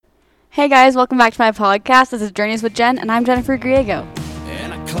Hey guys, welcome back to my podcast. This is Journeys with Jen, and I'm Jennifer Griego.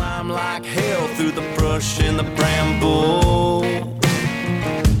 And I climb like hell through the brush and the bramble.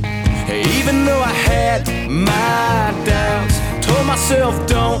 Hey, even though I had my doubts, told myself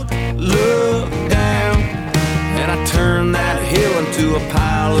don't look down. And I turned that hill into a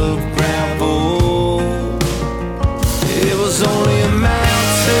pile of gravel. It was only a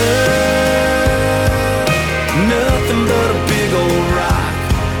mountain, nothing but a big old rock.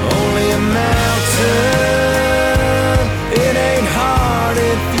 Only a mountain, it ain't hard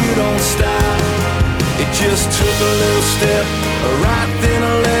if you don't stop. It just took a little step, a right then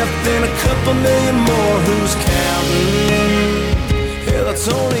a left, then a couple million more, who's counting? Yeah, that's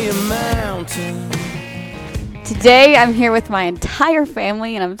only a mountain. Today, I'm here with my entire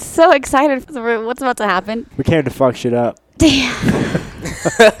family, and I'm so excited for what's about to happen. We came to fuck shit up. Damn.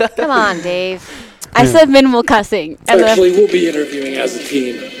 Come on, Dave. I said minimal cussing. And Actually, we'll be interviewing as a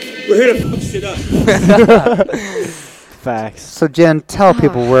team. We're here to fuck shit up. Facts. So, Jen, tell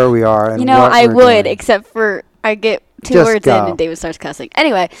people where we are. And you know, what I we're would, doing. except for I get two Just words go. in and David starts cussing.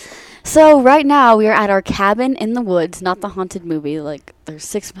 Anyway, so right now we are at our cabin in the woods, not the haunted movie. Like, there's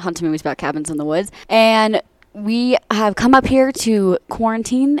 6 haunted movies about cabins in the woods. And we have come up here to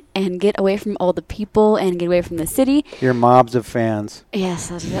quarantine and get away from all the people and get away from the city. Your mobs of fans. Yes,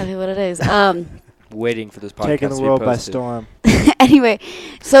 that's exactly what it is. Waiting for this podcast Taking to the be world by posted. storm. Anyway,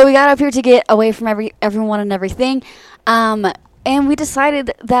 so we got up here to get away from everyone and everything. And we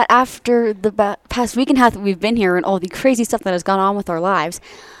decided that after the past week and a half that we've been here and all the crazy stuff that has gone on with our lives,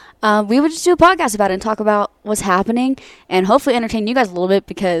 we would just do a podcast about it and talk about what's happening and hopefully entertain you guys a little bit,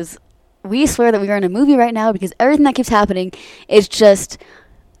 because we swear that we are in a movie right now, because everything that keeps happening is just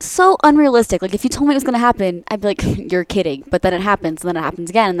so unrealistic. Like, if you told me it was going to happen, I'd be like, you're kidding. But then it happens, and then it happens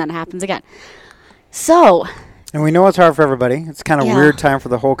again, and then it happens again. So, And we know it's hard for everybody. It's kind of Yeah. weird time for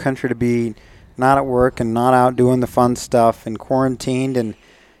the whole country to be not at work and not out doing the fun stuff and quarantined, and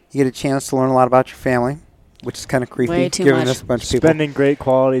you get a chance to learn a lot about your family, which is kind of creepy. Way too given much. us a bunch of people. Spending great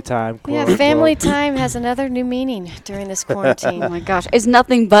quality time. Yeah, quote, family unquote. time has another new meaning during this oh quarantine. my gosh, it's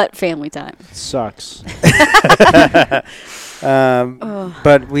nothing but family time. Sucks.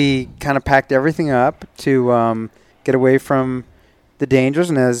 But we kind of packed everything up to get away from the dangers.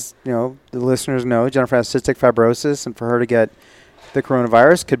 And as you know, the listeners know, Jennifer has cystic fibrosis, and for her to get the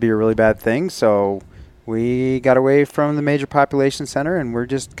coronavirus could be a really bad thing. So we got away from the major population center, and we're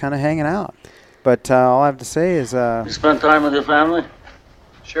just kind of hanging out. But all I have to say is, You spend time with your family?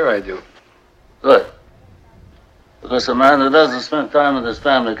 Sure I do. Good. Because a man that doesn't spend time with his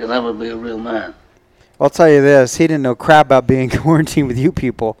family can never be a real man. I'll tell you this: he didn't know crap about being quarantined with you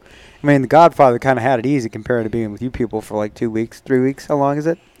people. I mean, The Godfather kind of had it easy compared to being with you people for like 2 weeks, 3 weeks. How long is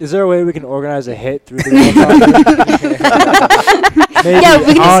it? Is there a way we can organize a hit through the Godfather? Maybe Yeah,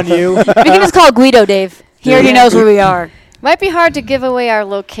 we can on just- you. We can just call Guido, Dave. He already knows where we are. Might be hard to give away our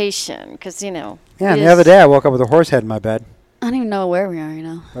location because, you know. Yeah, it and the other is- day I woke up with a horse head in my bed. I don't even know where we are right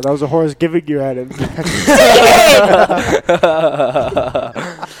now. Well, that was a horse giving you at him.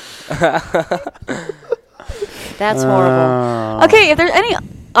 That's horrible. Okay, if there's any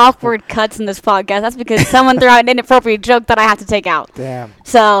awkward cuts in this podcast, that's because someone threw out an inappropriate joke that I have to take out. Damn.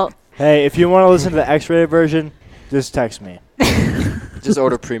 So, Hey, if you want to listen to the X-rated version, just text me. Just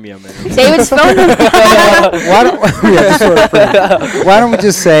order premium, man. David's phone number. Why don't we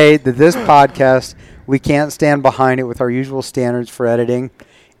just say that this podcast, we can't stand behind it with our usual standards for editing.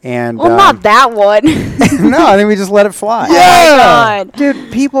 And Well, not that one. no, I think we just let it fly. Oh my God.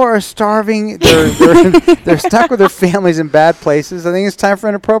 Dude, people are starving. They're they're stuck with their families in bad places. I think it's time for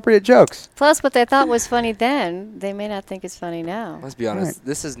inappropriate jokes. Plus, what they thought was funny then, they may not think is funny now. Let's be honest.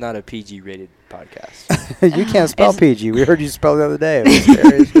 This is not a PG-rated podcast. You can't spell It's- PG. We heard you spell the other day. It was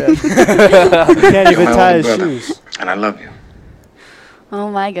scary as shit. You can't even my tie older his brother. shoes. And I love you.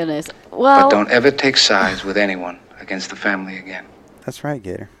 Oh my goodness. But Well, don't ever take sides with anyone against the family again. That's right,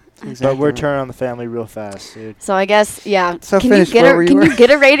 Gator. But we're turning on the family real fast, dude. so I guess, yeah. So Can you finish get where you can were. you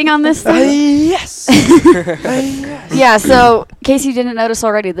get a rating on this thing? Yes. Yeah, so in case you didn't notice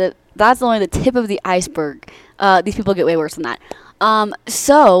already, that's only the tip of the iceberg. These people get way worse than that.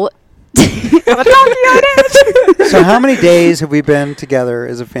 So So how many days have we been together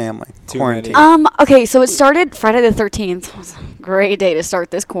as a family? Too Quarantine. many. Okay, so it started Friday the 13th. It was a great day to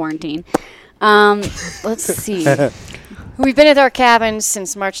start this quarantine. Let's see. We've been at our cabin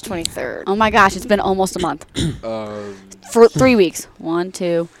since March 23rd. Oh my gosh, it's been almost a month. Um, For 3 weeks. 1,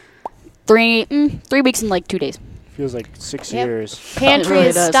 2, 3. 3 weeks and like 2 days. Feels like 6 Yep. years. Pantry really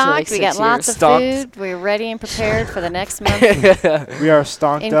is does feel stocked. like We got 6 lots years. of Stocked. food. We're ready and prepared for the next month. We are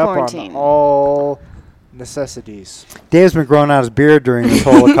stocked In up quarantine. on all necessities. Dave's been growing out his beard during this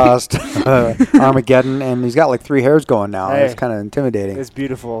Holocaust Armageddon, and he's got like 3 hairs going now. Hey. It's kind of intimidating. It's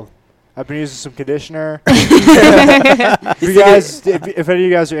beautiful. I've been using some conditioner. If any of you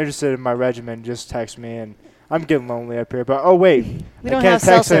guys are interested in my regimen, just text me. And I'm getting lonely up here. But We I don't can't have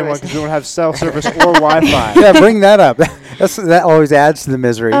cell text anyone service. because we don't have cell service or Wi-Fi. Yeah, bring that up. That always adds to the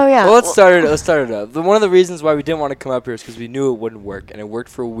misery. Oh yeah. Well, let's start it up. One of the reasons why we didn't want to come up here is because we knew it wouldn't work, and it worked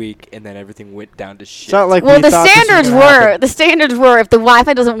for a week, and then everything went down to shit. It's not like Well, we the thought this was standards gonna happen. if the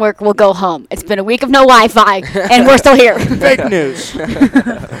Wi-Fi doesn't work, we'll go home. It's been a week of no Wi-Fi, and we're still here. Fake news.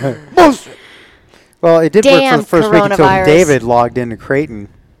 Bullshit. Well, it did work for Damn the first week until coronavirus. David logged into Creighton.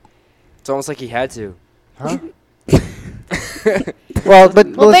 It's almost like he had to. Huh? Well, but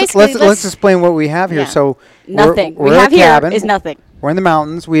Well, let's basically, explain what we have here. Yeah. So Nothing. We're we at have a here cabin. is nothing. We're in the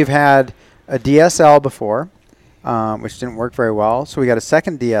mountains. We've had a DSL before, which didn't work very well. So we got a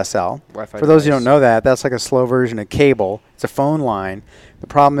second DSL. Wi-Fi For those who don't device. know that, that's like a slow version of cable. It's a phone line. The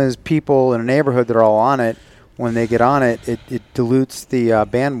problem is people in a neighborhood that are all on it, when they get on it, it dilutes the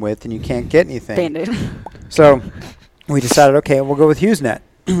bandwidth and you can't get anything. Band-Aid. So we decided, okay, we'll go with HughesNet.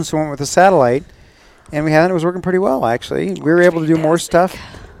 So we went with a satellite, and it was working pretty well, actually. We were able to do more stuff.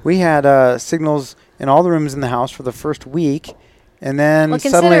 We had signals in all the rooms in the house for the first week, and then Well,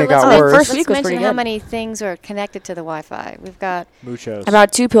 suddenly it got let's- worse. first Let's week was mention pretty how good. many things are connected to the Wi-Fi. We've got Muchos.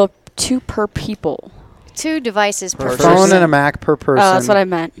 About two per people. 2 devices per A person. phone person. and a Mac per person. Oh, that's what I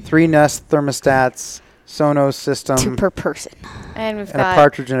meant. 3 Nest thermostats, Sonos system, 2 per person. And we've and a got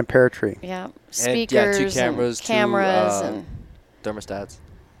partridge and a pear tree. speakers, 2 cameras, and cameras, 2 and thermostats.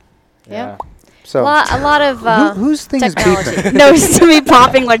 yeah. So a lot of whose thing is technology. beeping? No, it's to me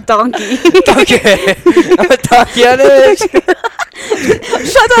popping like donkey. Okay. I'm a Tatiana.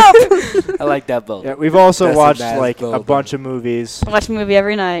 Shut up! I like that boat. Yeah, we've also That's a watched bad like a building. bunch of movies, I watch a movie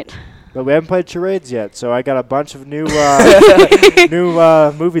every night. but we haven't played charades yet. So I got a bunch of new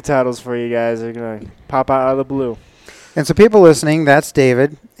movie titles for you guys. They're gonna pop out of the blue. And so people listening, that's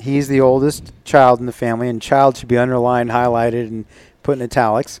David. He's the oldest child in the family, and child should be underlined, highlighted, and put in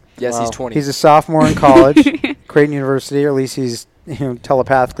italics. Yes, he's Wow. 20. He's a sophomore in college, Creighton University, or at least he's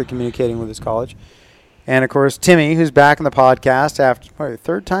telepathically communicating with his college. And, of course, Timmy, who's back in the podcast after, what,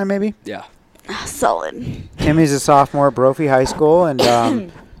 3rd time maybe? yeah. Solid. Timmy's a sophomore at Brophy High School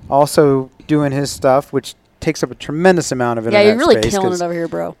and also doing his stuff, which takes up a tremendous amount of Yeah, internet you're really space killing 'cause it over here,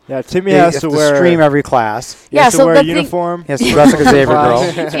 bro. Yeah, Timmy he has has to to wear stream every class. he Yeah, has to so wear the a thing- uniform. He has to dress like a Xavier girl.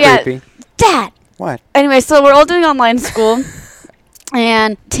 Yeah. It's Yeah. creepy. Dad! What? Anyway, so we're all doing online school.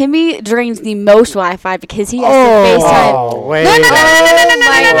 And Timmy drains the most Wi-Fi because he has to FaceTime. Oh, wait.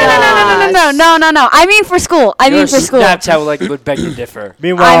 No. I mean for school. I mean for school. Snapchat would beg to differ.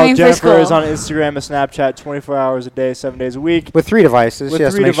 Meanwhile, I mean for Jennifer is school. on Instagram and Snapchat 24 hours a day, 7 days a week. With 3 devices. With She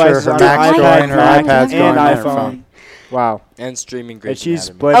has to 3 make sure devices her on Mac's her going, her iPad, iPad's going, and and her iPhone. phone. Wow. And streaming And Grey's she's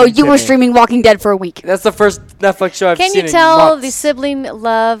Anatomy. split. Oh, you were streaming Walking Dead for a week. That's the first Netflix show I've Can seen you in tell the months. sibling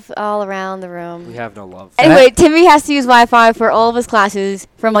love all around the room? We have no love. Anyway, Timmy has to use Wi-Fi for all of his classes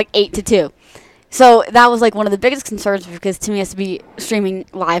from like 8 to 2. So that was like one of the biggest concerns because Timmy has to be streaming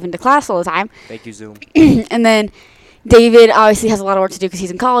live into class all the time. Thank you, Zoom. And then David obviously has a lot of work to do because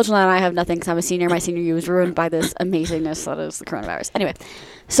he's in college and I have nothing because I'm a senior. My senior year was ruined by this amazingness that is the coronavirus. Anyway,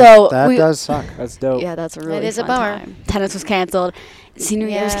 so That we, does suck. That's dope. yeah, that's a really is a fun bummer. time. Tennis was canceled. Senior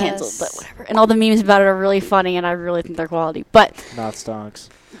year was canceled, but Yes. whatever. And all the memes about it are really funny and I really think they're quality. But Not stonks.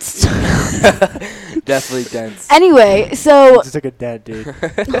 Definitely dense. anyway, so Just like a dead dude.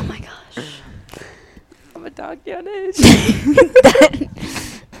 oh my gosh. I'm a dog young age.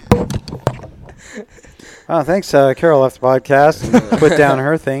 Oh, thanks. Carol left the podcast and put down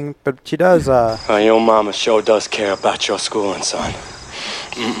her thing, but she does. Your mama sure does care about your schooling, son.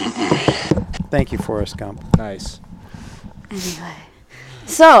 Thank you, Forrest Gump. Nice. Anyway.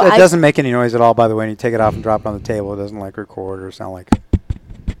 So It I doesn't make any noise at all, by the way. When you take it off and drop it on the table, it doesn't like record or sound like.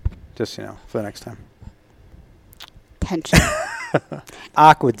 Just for the next time. tension.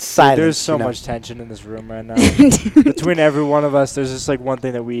 Awkward silence. There's so you know. much tension in this room right now. Between every one of us, there's just like one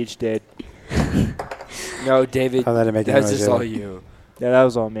thing that we each did. No, David. Oh, that didn't make any That's noise just all either. you. Yeah, that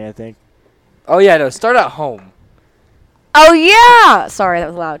was all me, I think. Oh yeah, no. Start at home. Oh yeah! Sorry, that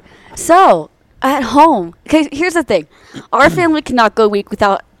was loud. So, at home, okay, here's the thing. Our family cannot go a week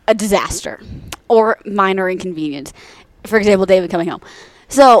without a disaster or minor inconvenience. For example, David coming home.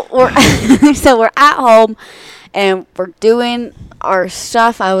 So, we're we're at home and we're doing our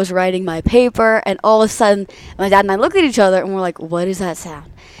stuff. I was writing my paper and all of a sudden my dad and I look at each other and we're like, "What is that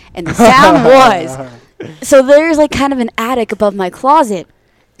sound?" And the sound was so there's like kind of an attic above my closet.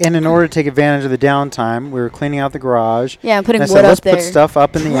 And in order to take advantage of the downtime, we were cleaning out the garage. Yeah, and putting And I wood said, up let's there. put stuff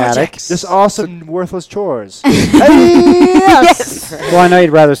up in the attic. Just awesome, worthless chores. Yes. Well, I know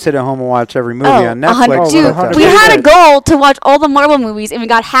you'd rather sit at home and watch every movie on Netflix. Dude, but, we had a goal to watch all the Marvel movies, and we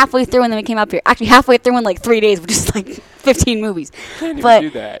got halfway through, and then we came up here. Actually, halfway through in like 3 days, which is like 15 movies. But do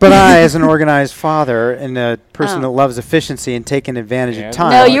that. But I, as an organized father and a person that loves efficiency and taking advantage of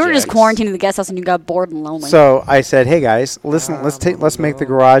time. no, you were just quarantined in the guest house, and you got bored and lonely. So I said, "Hey guys, listen. Let's make the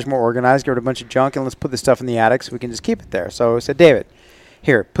garage more organized. Get rid of a bunch of junk, and let's put this stuff in the attic so we can just keep it there." So I said, "David,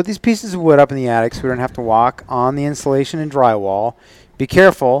 here, put these pieces of wood up in the attic so we don't have to walk on the insulation and drywall. Be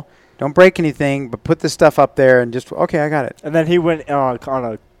careful, don't break anything, but put this stuff up there and just okay, I got it." And then he went on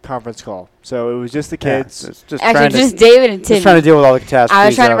a conference call. So it was just the kids. Just Actually, trying to- just David and Timmy. Just trying to deal with all the catastrophes. I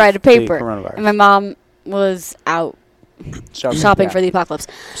was trying to of write a the paper, coronavirus. and my mom was out shopping for the apocalypse.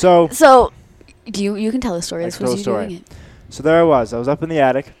 So You can tell the story. I This can tell was the you story. doing it. So there I was. I was up in the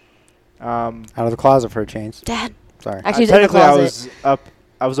attic. Out of the closet for a change. Dad. Sorry. Actually, he's in the technically, I was closet. up.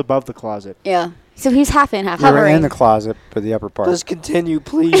 I was above the closet. Yeah. So he's half in, half You were hovering. in the closet, but the upper part. Let's continue,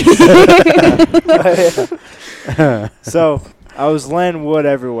 please. So I was laying wood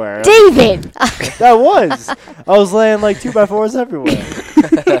everywhere. David. That was. I was laying like 2x4s everywhere.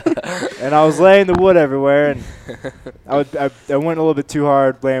 And I was laying the wood everywhere, and I went a little bit too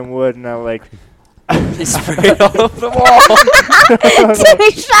hard laying wood, and I like. He sprayed all over the wall.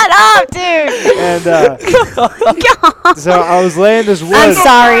 Timmy, shut up, dude. And so I was laying this wood. I'm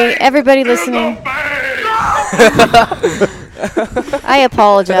sorry, everybody listening. I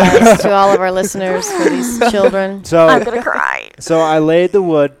apologize to all of our listeners for these children. So I'm gonna cry. So I laid the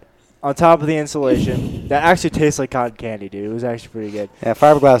wood on top of the insulation. That actually tastes like cotton candy, dude. It was actually pretty good. Yeah,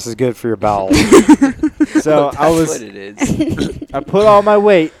 fiberglass is good for your bowels. So I That's was. what it is. I put all my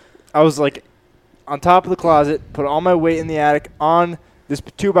weight. I was like on top of the closet. Put all my weight in the attic on this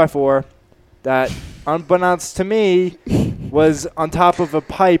 2x4 that, unbeknownst to me, was on top of a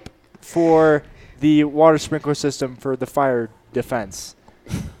pipe for the water sprinkler system for the fire defense.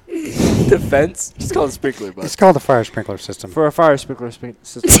 Defense? Just call it sprinkler, bud. It's called the fire sprinkler system. For a fire sprinkler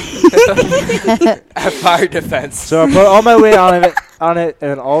system. Fire defense. So I put all my weight on it, and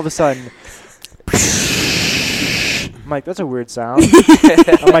then all of a sudden, I'm like, that's a weird sound.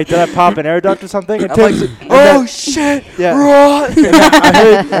 I'm like, did I pop an air duct or something? And I'm like, oh shit! yeah. Run! And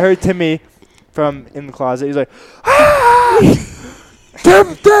I heard Timmy from in the closet. He's like, ah! Tim,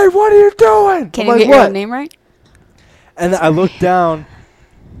 Dave, what are you doing? Can I'm you like, get your what? own name right? And I looked down,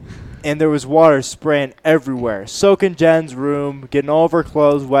 and there was water spraying everywhere, soaking Jen's room, getting all of her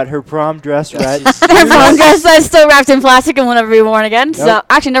clothes wet, her prom dress wet. Her prom dress that's still wrapped in plastic and will never be worn again. So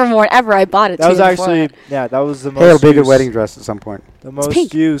actually, never worn ever. I bought it. That was 2 days before actually, that. yeah, that was the most. Hey, it'll be a good use- wedding dress at some point. The most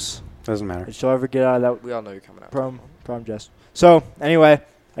pink. use Doesn't matter. that she'll ever get out of We all know you're coming out. that prom dress. So anyway,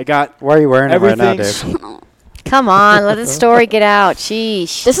 I got Why are you wearing it right now, Dave? everything. Come on, let the story get out.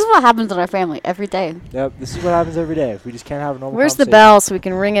 Sheesh. This is what happens in our family every day. Yep, this is what happens every day. If we just can't have a normal. Where's the conversation. bell so we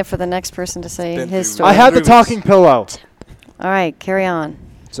can ring it for the next person to say Been his through story? I have the Movies. talking pillow. All right, carry on.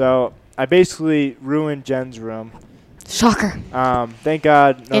 So I basically ruined Jen's room. Shocker. Thank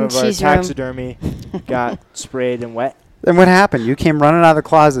God none In of our she's room. taxidermy got sprayed and wet. Then what happened? You came running out of the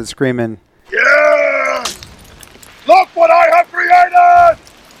closet screaming, Yeah! Look what I have created!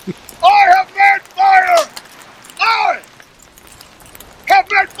 I have made fire! I have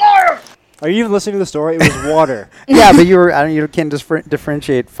made fire! Are you even listening to the story? It was water. yeah, but you can't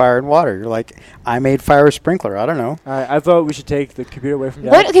differentiate fire and water. You're like, I made fire sprinkler. I don't know. I vote we should take the computer away from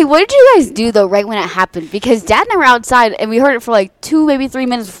Dad. What did you guys do though right when it happened? Because Dad and I were outside and we heard it for like 2, maybe 3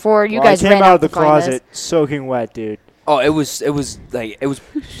 minutes before you Well, guys I came ran out of the to find us. closet soaking wet, dude. Oh, it was Shut up, Ranch.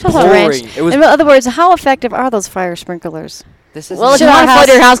 pouring. It was. In other words, how effective are those fire sprinklers? This is Well, if Should you our want to flood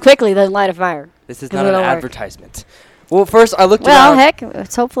house- your house quickly, then light a fire. this is 'cause not an it'll work. advertisement. Well, first I looked Well, around. heck,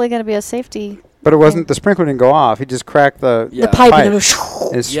 it's hopefully going to be a safety. But it wasn't. The sprinkler didn't go off. He just cracked the Yeah. The pipe, pipe. and it and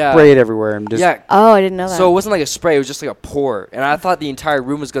was it sprayed everywhere and just. Yeah. Oh, I didn't know that. So it wasn't like a spray; it was just like a pour, and I thought the entire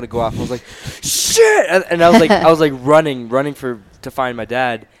room was gonna go off. I was like, "Shit!" And I was like running to find my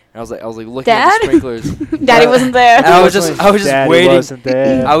dad. And I was like looking at Dad? the sprinklers. Daddy wasn't there. And I was just Daddy waiting. wasn't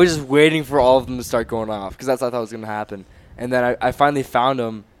there. I was just waiting for all of them to start going off because that's what I thought was gonna happen. And then I finally found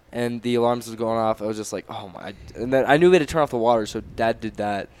them, and the alarms was going off. I was just like, "Oh my!" And then I knew we had to turn off the water, so Dad did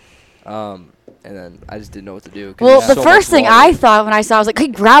that. And then I just didn't know what to do. 'cause Well, there's the so first much thing water. I thought when I saw, I was like, "Hey,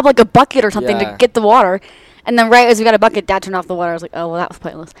 grab like a bucket or something Yeah. to get the water." And then right as we got a bucket, Dad turned off the water. I was like, "Oh, well, that was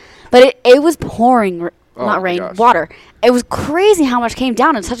pointless." But it was pouring, Oh not my rain, gosh. water. It was crazy how much came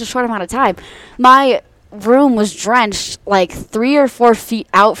down in such a short amount of time. My room was drenched like 3 or 4 feet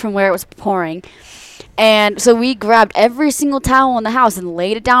out from where it was pouring. And so we grabbed every single towel in the house and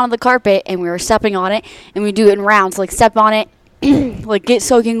laid it down on the carpet, and we were stepping on it, and we do it in rounds. Like, step on it, like, get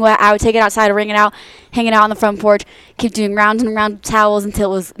soaking wet. I would take it outside, wring it out, hang it out on the front porch, keep doing rounds and rounds of towels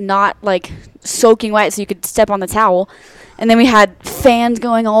until it was not, like, soaking wet so you could step on the towel. And then we had fans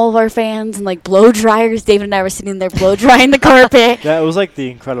going, all of our fans, and, like, blow dryers. David and I were sitting there blow drying the carpet. Yeah, it was like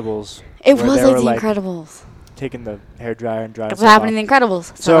The Incredibles. It where was they like were, The Incredibles. Taking the hair dryer and drying That's stuff what happened off. in The Incredibles.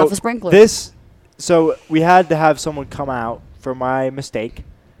 Set So off a sprinkler. So we had to have someone come out for my mistake,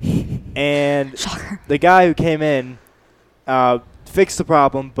 and Shocker. the guy who came in fixed the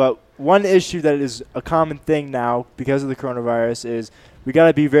problem. But one issue that is a common thing now because of the coronavirus is we got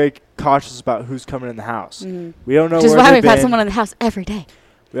to be very cautious about who's coming in the house. We don't know Which is where why they've we've been. had someone in the house every day.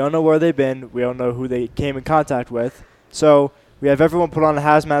 We don't know where they've been. We don't know who they came in contact with. So we have everyone put on a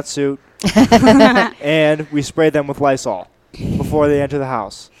hazmat suit, and we spray them with Lysol before they enter the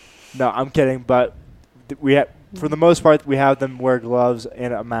house. No, I'm kidding, but for the most part, we have them wear gloves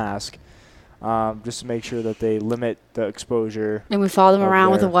and a mask, just to make sure that they limit the exposure. And we follow them Up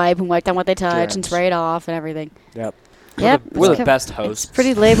around with a there. wipe and wipe down what they touch and Germs. spray it off and everything. Yep. Yep. We're it's the best hosts. It's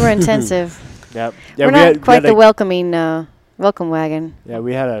pretty labor intensive. Yep. We're we not had- we quite had the a- welcoming welcome wagon. Yeah,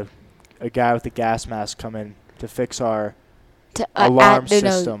 we had a guy with a gas mask come in to fix our To, alarm no,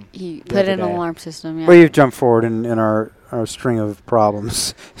 system. He the put other in an day. alarm system, yeah. Well, you've jumped forward in our string of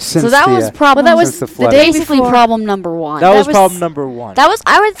problems since So that the, was problem. Well, that was since the the flood. day basically before. problem number one. That was was- problem number one. That was,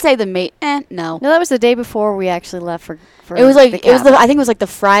 I would say, the no. No, that was the day before we actually left for It was like the cabin. I think it was like the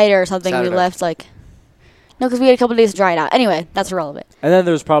Friday or something. Saturday. We left like no, because we had a couple of days to dry it out. Anyway, that's irrelevant. And then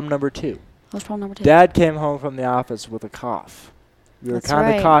there was problem number two. What was problem number two? Dad came home from the office with a cough. We were That's kind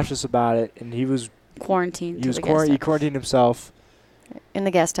of right. cautious about it, and he was Quarantine. he quarantined himself in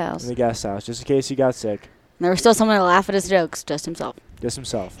the guest house. in the guest house just in case he got sick. There was still someone to laugh at his jokes, just himself. Just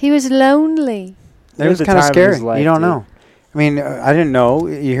himself. He was lonely. It was the kind of time of scary. his life, You don't dude. know. I mean, I didn't know.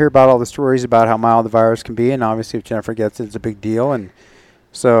 You hear about all the stories about how mild the virus can be, and obviously if Jennifer gets it, it's a big deal. And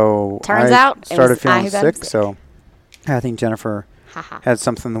so Turns I out it started was I feeling who got him sick. So I think Jennifer Haha. had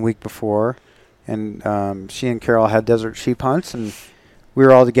something the week before, and she and Carol had desert sheep hunts, and we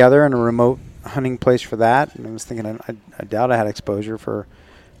were all together in a remote hunting place for that. And I was thinking, I doubt I had exposure for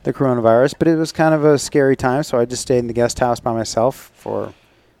the coronavirus, but it was kind of a scary time, so I just stayed in the guest house by myself for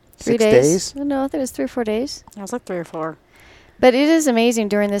 3 6 days. days. No, I think it was 3 or 4 days. It was like 3 or 4. But it is amazing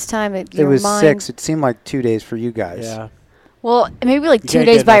during this time that It your was mind 6. It seemed like 2 days for you guys. Yeah. Well, maybe like You 2 can't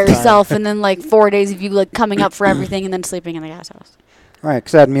days get by enough time. yourself, and then like 4 days of you like coming up for everything, and then sleeping in the gas house. Right,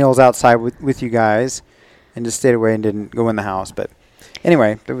 because I had meals outside with you guys and just stayed away and didn't go in the house. But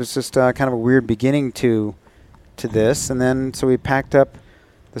anyway, it was just kind of a weird beginning to this. And then so we packed up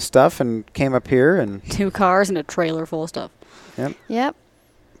the stuff and came up here and 2 cars and a trailer full of stuff. Yep.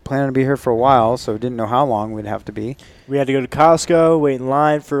 planning to be here for a while, so didn't know how long we'd have to be. We had to go to Costco, wait in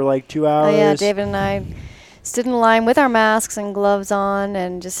line for like 2 Oh, hours. yeah, David and I stood in line with our masks and gloves on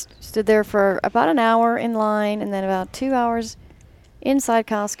and just stood there for about an hour in line and then about 2 hours inside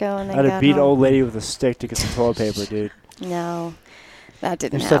Costco and I then had to got beat an home. old lady with a stick to get some toilet paper, dude. No, that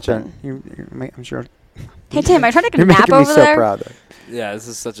didn't You're happen. such a. I'm sure. Hey Tim, I tried to take a You're nap making me over so there. proud. Yeah, this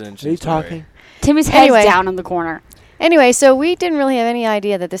is such an Are interesting you story. talking? Timmy's head's Anyway. down in the corner. Anyway, so we didn't really have any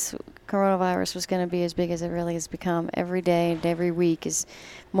idea that this coronavirus was going to be as big as it really has become. Every day and every week is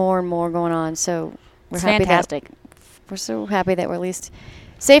more and more going on. So we're It's happy fantastic. we're so happy that we're at least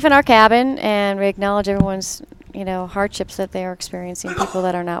safe in our cabin, and we acknowledge everyone's hardships that they are experiencing. People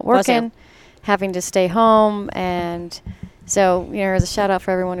that are not Bless you. working, having to stay home, and so there's a shout out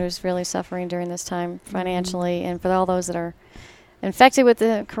for everyone who's really suffering during this time financially, and for all those that are infected with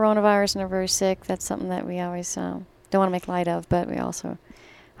the coronavirus and are very sick. That's something that we always don't want to make light of, but we also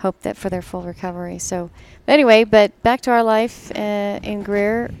hope that for their full recovery. So anyway, but back to our life in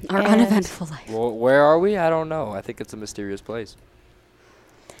Greer. Our and uneventful life. Well, where are we? I don't know. I think it's a mysterious place.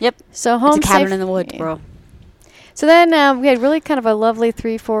 Yep. So home It's a cabin safe- in the woods, yeah. bro. So then we had really kind of a lovely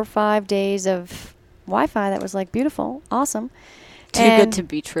 3, 4, 5 days of Wi-Fi that was like beautiful, awesome. Too And good to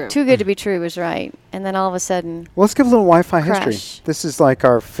be true. Too good to be true was right. And then all of a sudden, Well, let's give a little Wi-Fi Crash. history. This is like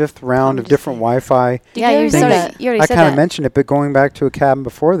our 5th round of different Wi-Fi. Did yeah, you you say said that? that. You already I said kind of that. mentioned it, but going back to a cabin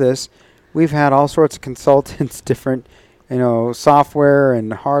before this, we've had all sorts of consultants, different, software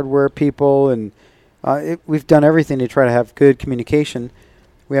and hardware people, and we've done everything to try to have good communication.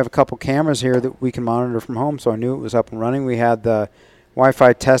 We have a couple cameras here that we can monitor from home, so I knew it was up and running. We had the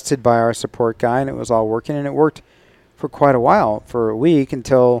Wi-Fi tested by our support guy, and it was all working, and it worked for quite a while, for a week,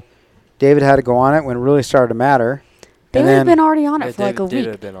 until David had to go on it when it really started to matter. They And would have then- been already on it Yeah, for like a David week.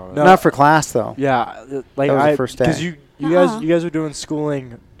 had been on it. No. Not for class, though. Yeah, like That was the I, first day. because you Uh-uh. guys were doing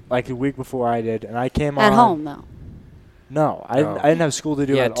schooling like a week before I did, and I came At on. home, though. No, I didn't have school to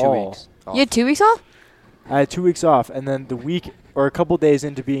do Yeah, at 2 all. weeks. You had 2 weeks off? I had 2 weeks off, and then the week or a couple days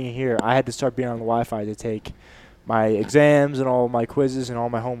into being here, I had to start being on the Wi-Fi to take my exams and all my quizzes and all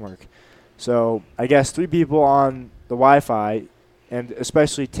my homework. So I guess 3 people on the Wi-Fi, and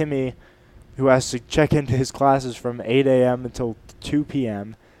especially Timmy, who has to check into his classes from 8 a.m. until 2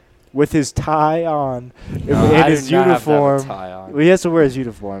 p.m. with his tie on No, and I his do not have to have a uniform. tie on. Well, he has to wear his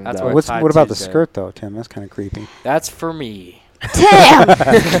uniform. That's though. what- What Tie about the Tuesday. skirt though, Tim? That's kind of creepy. That's for me. Damn!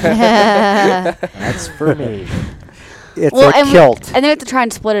 That's for me. It's Well, a and kilt. And then we had to try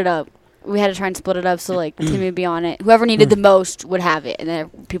and split it up. We had to try and split it up so like Timmy would be on it. Whoever needed the most would have it, and then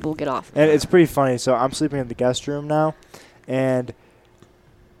people would get off. And it's pretty funny. So I'm sleeping in the guest room now, and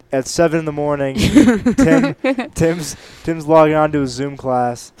at 7 in the morning, Tim's logging on to his Zoom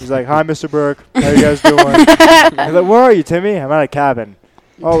class. He's like, "Hi, Mr. Burke. How you guys doing?" He's like, "Where are you, Timmy?" "I'm at a cabin."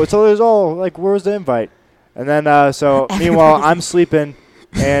 "Oh, it's always like, where's the invite?" And then so meanwhile, I'm sleeping,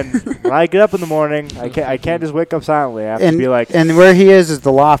 and when I get up in the morning, I can't just wake up silently. I have to be like, and where he is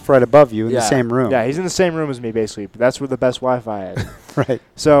the loft right above you in the Yeah. same room. yeah, he's in the same room as me basically. But that's where the best Wi-Fi is. Right.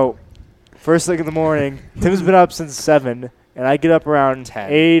 So, first thing in the morning, Tim's been up since 7, and I get up around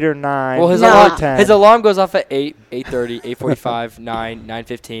 10. 8 or 9. Well, his No. alarm, 10. his alarm goes off at 8, 8:30, 8:45, 9,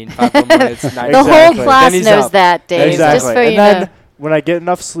 9:15, 5 more minutes, 9. The Exactly. whole Then class he's knows up. that, Dave. Exactly. Just for And you then know. when I get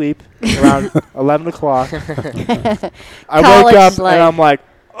enough sleep, around 11 o'clock, I College wake up life. and I'm like,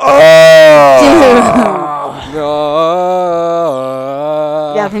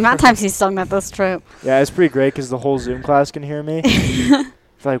 No. Yeah, the amount of times he's sung that, that's true. yeah, it's pretty great because the whole Zoom class can hear me.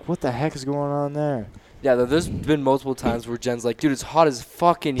 It's like, what the heck is going on there? Yeah, there's been multiple times where Jen's like, dude, it's hot as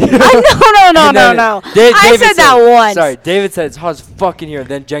fuck in here. No. And then David I said that once. Sorry, David said it's hot as fuck in here. And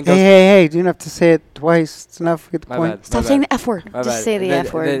then Jen goes, Hey, you don't have to say it twice. It's enough. Get the my point. bad. Stop my saying bad, the F word. my Just bad." say And the then-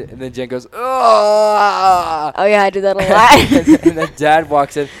 F word. And then Jen goes, oh. Oh, yeah, I do that a lot. And then Dad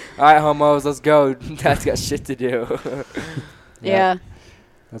walks in. All right, homos, let's go. Dad's got shit to do. Yeah.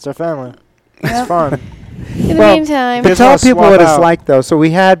 That's our family. It's fun. In the Well, meantime, To Just tell wanna people swap what it's out. like, though, so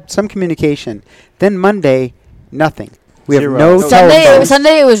we had some communication. Then Monday, nothing. We have Zero. no So telephones.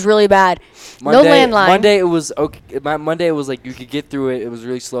 Sunday it was really bad. No landline. Monday it was okay. Monday it was like you could get through it. It was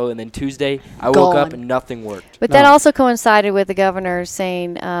really slow. And then Tuesday I woke up Gone. and nothing worked. but that also coincided with the governor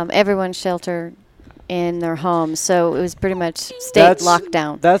saying everyone shelter in their homes. So it was pretty much state That's-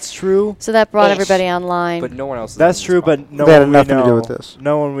 lockdown. That's true. So that brought Ish. everybody online. But no one else. is That's in true, this spot. but no That had one we nothing to do know- with this.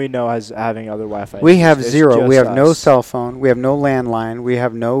 No one we know has having other Wi-Fi. We have It's zero. We just have no us. cell phone. We have no landline. We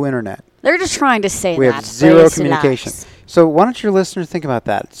have no internet. They're just trying to say We that. have but zero it's communication. lies. So why don't your listeners think about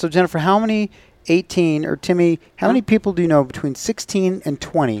that? So Jennifer, how many 18 or Timmy, how many people do you know between 16 and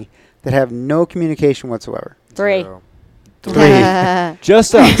 20 that have no communication whatsoever? 3. Zero. 3.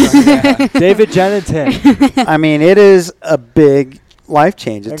 Just us. David, Jen, and Tim. I mean, it is a big life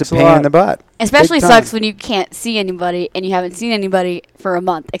change. It's Thanks a a pain in lot. the butt. Especially Big sucks time. when you can't see anybody and you haven't seen anybody for a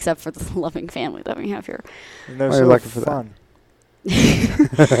month except for the loving family that we have here. And they're Well, you're so lucky for that. fun.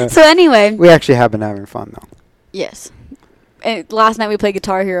 So anyway, We actually have been having fun, though. yes. And last night we played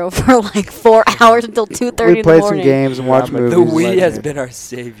Guitar Hero for like 4 hours until 2:30 We in the played some morning. games and Yeah, watched I'm a- The movies. Wii has legend. been our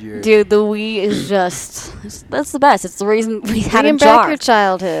savior. Dude, the Wii is just, that's the best. It's the reason we had a Bringing back jar. your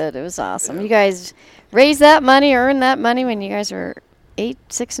childhood. It was awesome. You guys raised that money, earned that money when you guys were 8,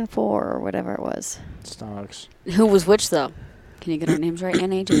 6, and 4, or whatever it was. Stonks. Who was which though? Can you get our names right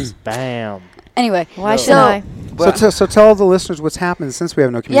and ages? Bam. Anyway, Why No. should I? So tell the listeners what's happened since we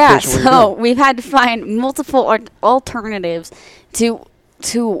have no yeah, communication. so we've had to find multiple alternatives to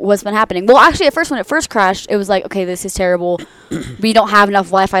what's been happening. Well, actually, at first, when it first crashed, it was like, okay, this is terrible. We don't have enough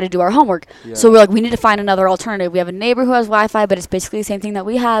Wi-Fi to do our homework. Yeah. So we're like, we need to find another alternative. We have a neighbor who has Wi-Fi, but it's basically the same thing that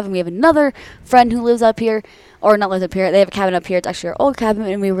we have. And we have another friend who lives up here, or not lives up here. They have a cabin up here. It's actually our old cabin.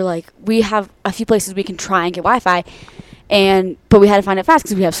 And we were like, we have a few places we can try and get Wi-Fi. But we had to find it fast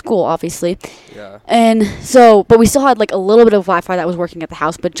because we have school, obviously. Yeah. And so, but we still had like a little bit of Wi-Fi that was working at the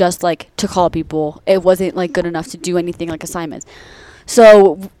house, but just like to call people, it wasn't like good enough to do anything like assignments.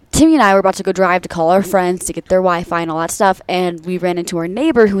 So Timmy and I were about to go drive to call our friends to get their Wi-Fi and all that stuff, and we ran into our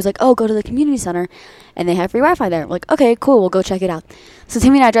neighbor who was like, "Oh, go to the community center, and they have free Wi-Fi there." We're like, "Okay, cool, we'll go check it out." So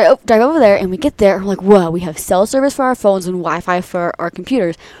Timmy and I drive over there, and we get there, and we're like, "Whoa, we have cell service for our phones and Wi-Fi for our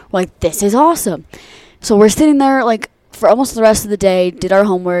computers." We're like, "This is awesome." So we're sitting there like for almost the rest of the day, did our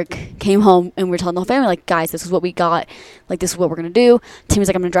homework, came home, and we were telling the whole family, like, guys, this is what we got. Like, this is what we're going to do. Timmy's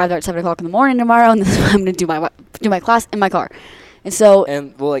like, I'm going to drive there at 7 o'clock in the morning tomorrow, and this is what I'm going to do my class in my car. And so,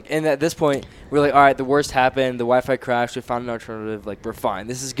 And well, like, and at this point, we're like, all right, the worst happened. The Wi-Fi crashed. We found an alternative. Like, we're fine.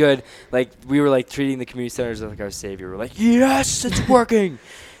 This is good. Like, we were like treating the community centers as like our savior. We're like, yes, it's working.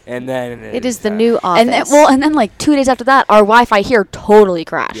 And then It is the new office. And then like 2 days after that, our Wi-Fi here totally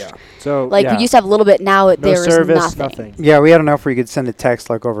crashed. Yeah. So Like yeah. we used to have a little bit. Now no there is service, nothing. Yeah, we had enough where you could send a text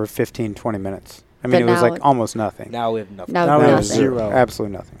like over 15, 20 minutes. I mean, But it was now like almost nothing. Now we have nothing. Now Now we we have have nothing. zero.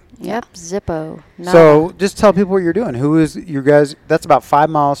 Absolutely nothing. Yep, Zippo. So just tell people what you're doing. Who is you guys? That's about 5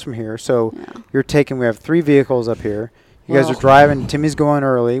 miles from here. So you're taking. We have 3 vehicles up here. You guys are driving. Timmy's going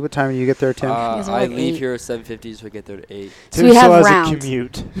early. What time do you get there, Tim? guys are I like leave 8. here at 7:50, so I get there at 8. So we Tim still have has rounds. a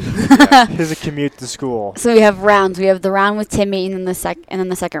commute. He has a commute to school. So we have rounds. We have the round with Timmy, and then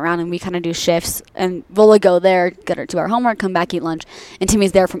the second round, and we kind of do shifts. And we'll go there, do our homework, come back, eat lunch, and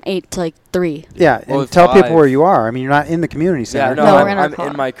Timmy's there from 8 to like 3. Yeah, Well, and tell people 5. where you are. I mean, you're not in the community center. Yeah, no, No, we're in our I'm car.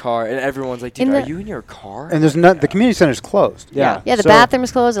 in my car, and everyone's like, dude, In are the- you in your car? And there's not the community center's closed. Yeah. Yeah, the so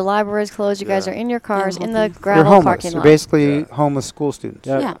bathroom's closed, the library's closed. You guys Yeah. are in your cars in the You're You're gravel homeless. parking You're lot. basically Yeah. homeless school students.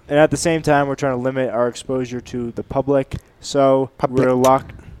 Yeah. Yeah. And at the same time, we're trying to limit our exposure to the public. So Public.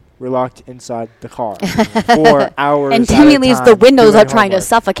 we're locked inside the car for hours. And at Timmy a leaves time the windows doing up trying to homework.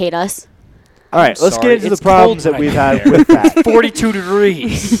 suffocate us. All right, let's sorry, get into the it's problems cold that we've back had there. with that. 42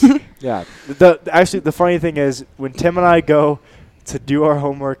 degrees. Yeah. Actually, the funny thing is, when Tim and I go to do our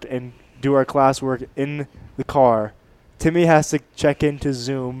homework and do our classwork in the car, Timmy has to check into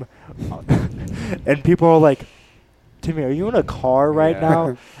Zoom, and people are like, "Timmy, are you in a car right Yeah.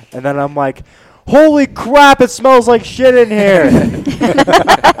 now?" And then I'm like, "Holy crap! It smells like shit in here."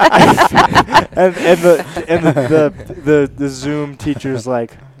 and the Zoom teacher's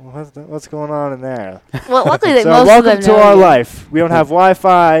like, "What's going on in there?" Well, luckily that So most welcome of them to know our you. life. We don't have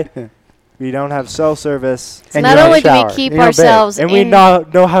Wi-Fi. We don't have cell service. So And not you don't only do we shower. keep You don't bathe. ourselves And we in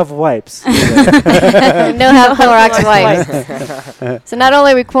no have wipes. no have Clorox wipes. So not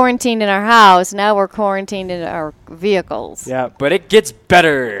only are we quarantined in our house, now we're quarantined in our vehicles. Yeah. But it gets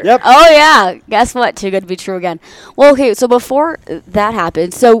better. Yep. Oh yeah, guess what? Too good to be true again. Well, okay, so before that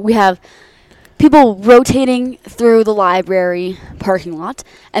happened, so we have people rotating through the library parking lot,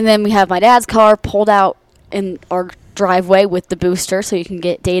 and then we have my dad's car pulled out in our driveway with the booster, so you can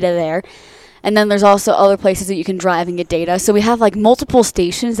get data there. And then there's also other places that you can drive and get data. So we have like multiple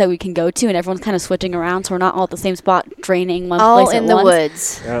stations that we can go to, and everyone's kind of switching around, so we're not all at the same spot draining one All place in at the once.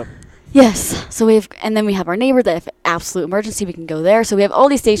 woods. Yep. Yes. So and then we have our neighbor that if absolute emergency we can go there. So we have all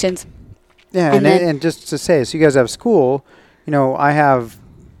these stations. Yeah, And then- and just to say, so you guys have school. You know, I have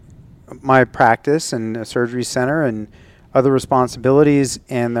my practice and a surgery center and other responsibilities,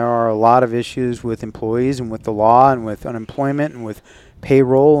 and there are a lot of issues with employees and with the law and with unemployment and with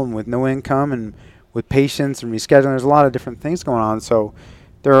payroll and with no income and with patients and rescheduling. There's a lot of different things going on. So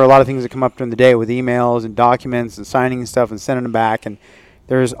there are a lot of things that come up during the day with emails and documents and signing stuff and sending them back. And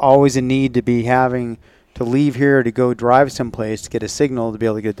there's always a need to be having to leave here to go drive someplace to get a signal to be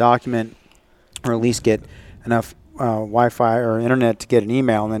able to get a document or at least get enough Wi-Fi or internet to get an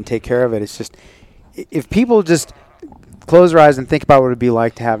email and then take care of it. It's just, if people just close their eyes and think about what it would be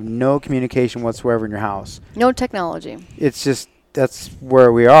like to have no communication whatsoever in your house, No technology. it's just, that's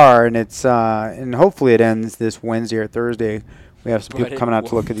where we are. And it's and hopefully it ends this Wednesday or Thursday. We have some But people it coming out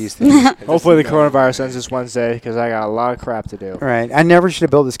to won't. look at these things. Hopefully the coronavirus ends this Wednesday because I got a lot of crap to do. Right. I never should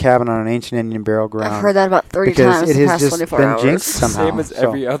have built this cabin on an ancient Indian burial ground. I've heard that about 30 because times it in the has past just 24 been hours. jinxed somehow. Same as So-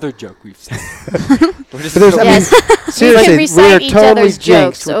 every other joke we've said. We're just But there's, I mean, Yes. seriously, we recite are each totally other's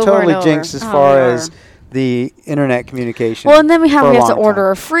jinxed. jokes We're over totally and jinxed over. as Oh, far we as are. the internet communication. Well, and then we for have a to long order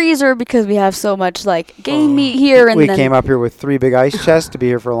time. a freezer because we have so much like game meat here, and We then came up here with 3 big ice chests to be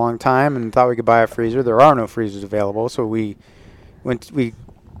here for a long time and thought we could buy a freezer. There are no freezers available, so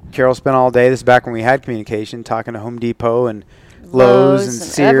Carol spent all day, this is back when we had communication, talking to Home Depot and Lowe's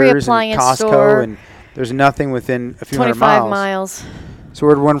and every Sears and appliance Costco, store. and there's nothing within a few hundred 25 miles. miles. So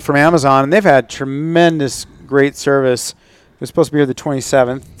we ordered one from Amazon, and they've had tremendous, great service. It was supposed to be here the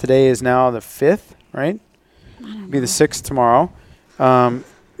 27th. Today is now the 5th, right? It'll be the 6th tomorrow.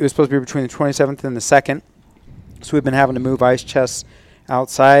 It was supposed to be between the 27th and the 2nd. So we've been having to move ice chests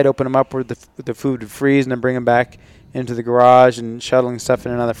outside, open them up with the food to freeze, and then bring them back into the garage and shuttling stuff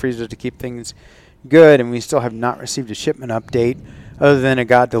in and out of the freezer to keep things good. And we still have not received a shipment update other than it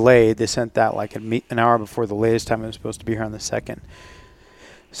got delayed. They sent that like an hour before the latest time it was supposed to be here on the 2nd.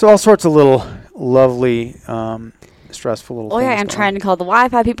 So all sorts of little lovely, stressful little oh things. yeah, I'm going trying to call the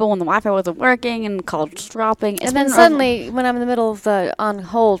Wi-Fi people when the Wi-Fi wasn't working, and calls dropping. It's And then been suddenly, when I'm in the middle of on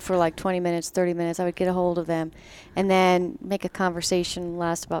hold for like 20 minutes, 30 minutes, I would get a hold of them and then make a conversation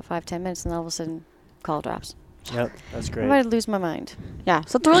last about 5-10 minutes, and all of a sudden, call drops. Yep, that's I great. might lose my mind. Yeah,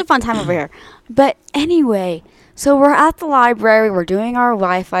 so it's a really fun time over here. But anyway, so we're at the library, we're doing our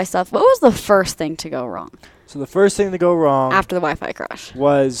Wi-Fi stuff. What was the first thing to go wrong So the first thing to go wrong after the Wi-Fi crash?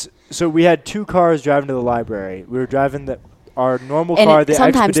 was, so we had 2 cars driving to the library. We were driving our normal And car, the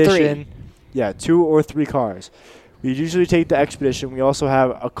sometimes three. Expedition. Yeah, 2 or 3 cars. We usually take the Expedition. We also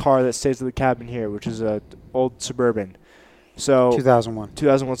have a car that stays at the cabin here, which is a old Suburban. So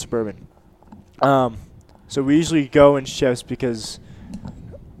 2001 Suburban. So we usually go in shifts because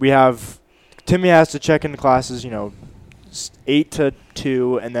we have Timmy has to check in the classes, 8 to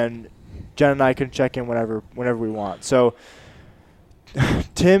 2, and then Jen and I can check in whenever we want. So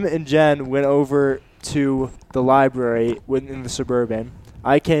Tim and Jen went over to the library in the Suburban.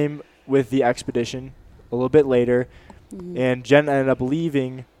 I came with the Expedition a little bit later, and Jen ended up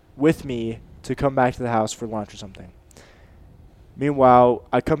leaving with me to come back to the house for lunch or something. Meanwhile,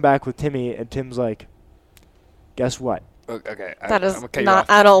 I come back with Timmy, and Tim's like, guess what? Okay. That I'm is gonna cut you not off.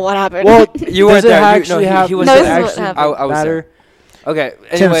 at all what happened. Well, You does weren't it there. actually have he was No, there. this is what actually happened. I was matter? there. Okay.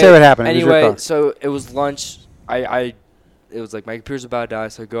 Tim, Anyway, say what happened. It was your car. So it was lunch. It was like my computer's about to die,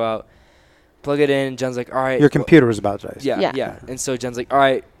 so I go out, plug it in. Jen's like, all right. Your computer was about to die. Yeah. And so Jen's like, all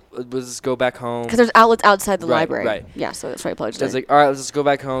right, let's just go back home. Because there's outlets outside the Right, library. right. Yeah, so that's why I plugged it Jen's in. like, all right, let's just go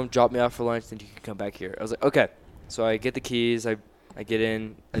back home, drop me off for lunch, then you can come back here. I was like, okay. So I get the keys, I get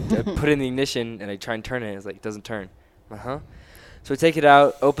in, I put in the ignition, and I try and turn it. It's like, it doesn't turn. So I take it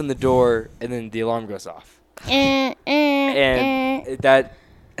out, open the door, and then the alarm goes off. And that,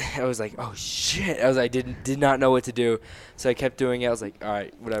 I was like, oh shit! I did not know what to do, so I kept doing it. I was like, all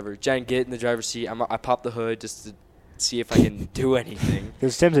right, whatever. Jen, get in the driver's seat. I pop the hood just to see if I can do anything.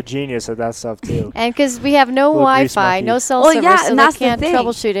 Because Tim's a genius at that stuff, too. And because we have no Little grease Wi-Fi, no monkey. cell Well, service, yeah, so and they that's the can't thing.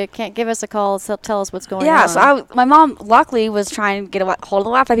 troubleshoot it, can't give us a call, tell us what's going on. Yeah, so my mom luckily was trying to get a hold of the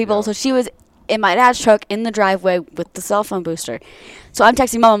Wi-Fi people, Yeah. so she was in my dad's truck in the driveway with the cell phone booster. So I'm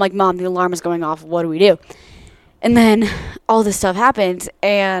texting Mom. I'm like, Mom, the alarm is going off. What do we do? And then all this stuff happens,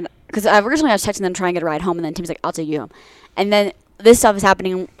 and because originally I was texting them trying to get a ride home, and then Tim's like, I'll take you home. And then this stuff is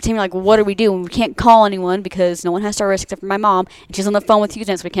happening, and Tim's like, well, what do we do? And we can't call anyone because no one has service except for my mom, and she's on the phone with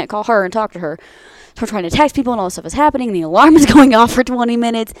Houston, so we can't call her and talk to her. So we're trying to text people, and all this stuff is happening, and the alarm is going off for 20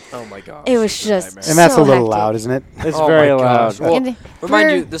 minutes. Oh my god! It was just And that's so a little hectic. loud, isn't it? It's Oh very my loud. gosh. Well, And the- remind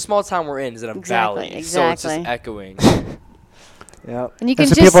we're- you, the small town we're in is in a Exactly, valley, so it's exactly. just echoing. Yep. And you can And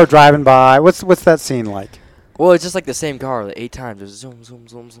so just people are driving by. What's that scene like? Well, it's just like the same car, like 8 times. There's zoom, zoom,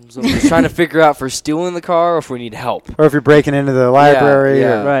 zoom, zoom, zoom. Just trying to figure out if we're stealing the car or if we need help. Or if you're breaking into the library.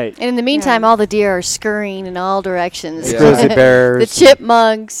 yeah. Or Right. And in the meantime, all the deer are scurrying in all directions. Yeah. grizzly bears. The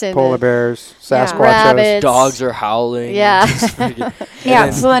chipmunks and Polar the bears. Yeah. Sasquatchos. rabbits. Dogs are howling. Yeah. Just freaking- Yeah,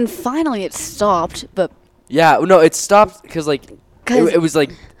 and then- so then finally it stopped, but yeah. No, it stopped because like because it was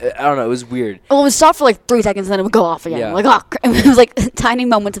like I don't know. It was weird, well, it would stop for like 3 seconds, and then it would go off again. Yeah. Like, oh, it was like tiny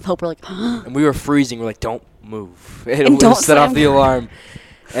moments of hope. We're like, and we were freezing. We're like, don't move. It And would don't set off slam. the alarm.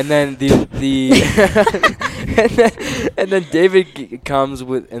 And then and then David comes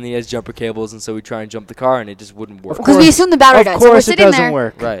with and he has jumper cables, and so we try and jump the car, and it just wouldn't work. because we assumed the battery died. Of So we're course it sitting doesn't there.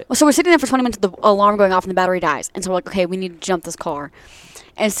 work. Right. So we're sitting there for 20 minutes with the alarm going off and the battery dies. And so we're like, okay, we need to jump this car.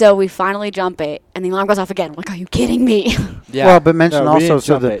 And so we finally jump it, and the alarm goes off again. We're like, are you kidying me? Yeah. Well, but mention No, we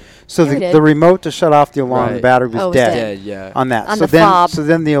also didn't jump it. so Yeah, we the did. the remote to shut off the alarm, the Right. battery was Oh, it was dead dead. yeah. on that. On so the then fob. so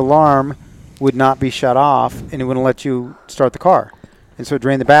then the alarm would not be shut off, and it wouldn't let you start the car, and so it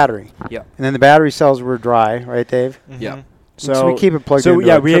drained the battery. Yep. And then the battery cells were dry, right, Dave? Yeah. Mhm. So we keep it plugged So into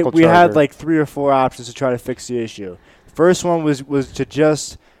yeah, a we trickle had charger. like 3 or 4 options to try to fix the issue. First one was to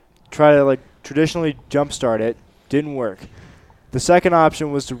just try to like traditionally jump start it. Didn't work. The second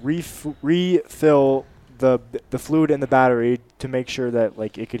option was to refill the fluid in the battery to make sure that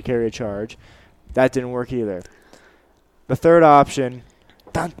like it could carry a charge. That didn't work either. The third option,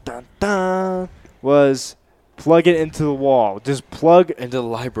 dun dun dun, was plug it into the wall. Just plug Into the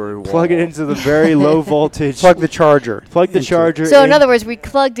library wall. it into the very low voltage. plug the charger. Plug the into it. charger. So in in. other words, we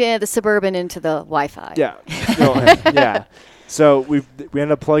plugged in the Suburban into the Wi-Fi. Yeah. No, yeah. So we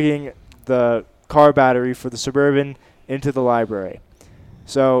ended up plugging the car battery for the Suburban into the library.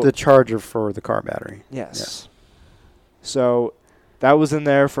 So The charger for the car battery. yes. So that was in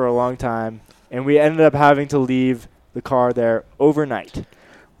there for a long time, and we ended up having to leave the car there overnight.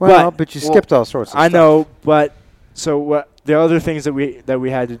 Well, but you well, skipped all sorts of I stuff. know, but so what? The other things that we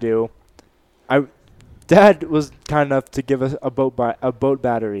had to do, Dad was kind enough to give us a boat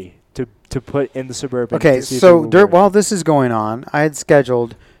battery to put in the Suburban. Okay, to see if it so would work. while this is going on, I had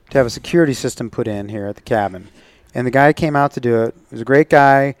scheduled to have a security system put in here at the cabin. And the guy came out to do it. He was a great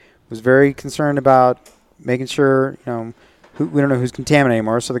guy, was very concerned about making sure, we don't know who's contaminated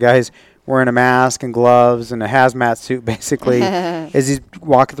anymore. So the guy's wearing a mask and gloves and a hazmat suit, basically, as he's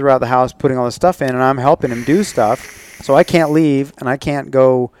walking throughout the house putting all this stuff in, and I'm helping him do stuff. So I can't leave, and I can't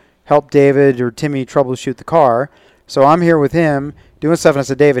go help David or Timmy troubleshoot the car. So I'm here with him doing stuff, and I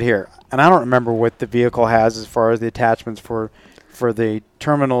said, David, here. And I don't remember what the vehicle has as far as the attachments for the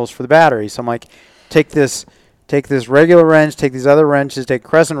terminals for the battery. So I'm like, take this regular wrench, take these other wrenches, take a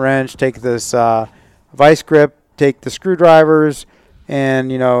crescent wrench, take this vice grip, take the screwdrivers,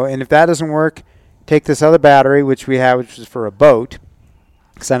 and if that doesn't work, take this other battery, which we have, which is for a boat,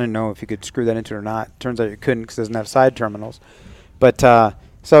 because I didn't know if you could screw that into it or not. Turns out you couldn't because it doesn't have side terminals. But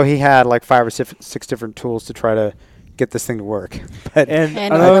so he had like 5 or 6 different tools to try to get this thing to work. But And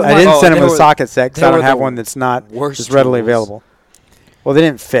I didn't send him a were- socket set because they I don't were have the one that's not worst just readily tools. available. Well, they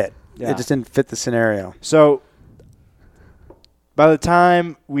didn't fit. Yeah. It just didn't fit the scenario. So by the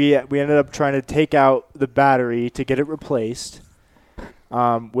time we ended up trying to take out the battery to get it replaced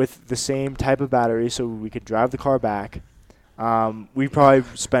with the same type of battery so we could drive the car back, we probably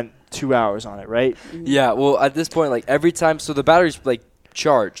spent 2 hours on it, right? Yeah, well, at this point, like, every time, so the battery's, like,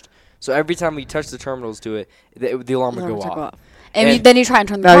 charged. So every time we touch the terminals to it, the alarm would go off. And then you try and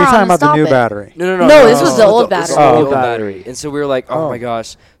turn the Now car you're on talking and about the stop new it. battery. No, No, this was the old This was battery. the Oh, old battery. battery. And so we were like, oh Oh. my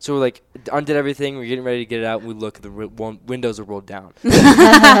gosh. So we're like, undid everything. We're getting ready to get it out. And we look at the windows are rolled down.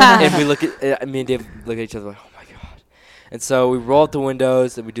 And we look at, me and Dave look at each other like, oh my God. And so we roll out the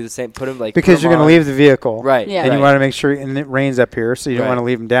windows and we do the same, put them like. Because you're going to leave the vehicle. Right. Yeah. And right. you want to make sure, and it rains up here, so you don't Right. want to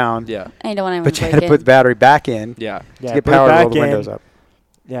leave them down. Yeah. And you don't want anyone But to you break had to put the in. battery back in Yeah. to get put it power to roll back the windows in. up.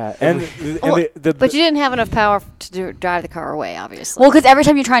 Yeah, and But you didn't have enough power to drive the car away, obviously. Well, because every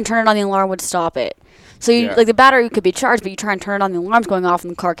time you try and turn it on, the alarm would stop it. So Yeah. like the battery could be charged, but you try and turn it on, the alarm's going off,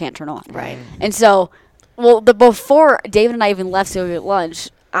 and the car can't turn on. Right. And so, before David and I even left to go get lunch,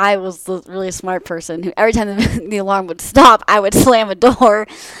 I was the really smart person who every time the alarm would stop, I would slam a door.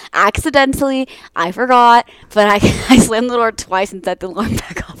 Accidentally, I forgot, but I slammed the door twice and set the alarm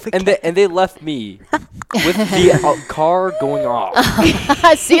back off again. And they left me with the car going off.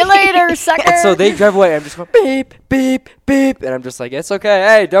 See you later, sucker. And so they drive away. I'm just going beep, beep, beep. And I'm just like, it's okay.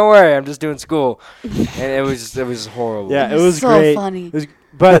 Hey, don't worry. I'm just doing school. And it was just horrible. yeah, it was so great. funny. It was,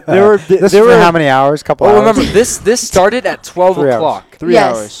 but there were This there was were how many hours? Couple Oh, hours? remember, this started at 12 3 hours. o'clock. 3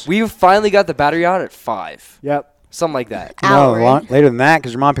 Yes. hours. We finally got the battery out at 5. Yep. Something like that. No, Hour. later than that,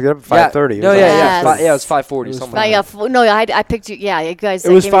 because your mom picked it up at 5:30. No, It was yeah, like- Yes. yeah. It was 5:40. It was Something No, like yeah, that. I picked you. Yeah, you guys.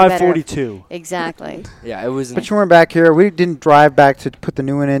 It was gave me better. 5:42. Exactly. Yeah, it was. But you weren't back here. We didn't drive back to put the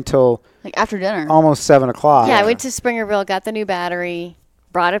new one in until Like after dinner. almost 7 o'clock. Yeah, I went to Springerville, got the new battery,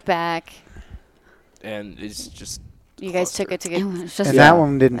 brought it back. and it's just. You guys took it to It get. was just And that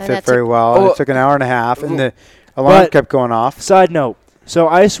one didn't And fit that very took- well. and Oh. it took an hour and a half, and the alarm But- kept going off. Side note. So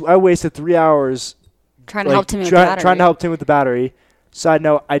I wasted 3 hours trying to help Timmy with the trying battery. to help Tim with the battery. Side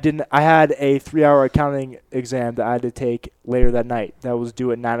note, I had a 3-hour accounting exam that I had to take later that night. That was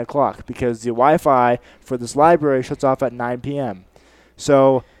due at 9 o'clock because the Wi-Fi for this library shuts off at 9 p.m.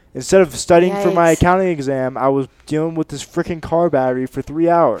 So instead of studying for my Yikes. accounting exam, I was dealing with this freaking car battery for 3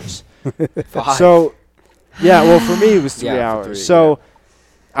 hours. 5. So, yeah, well, for me it was 3 Yeah, for hours. 3, So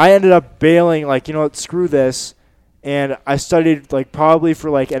I ended up bailing, like, you know what, screw this. And I studied, like, probably for,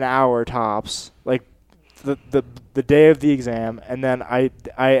 like, an hour tops, like, the day of the exam. And then I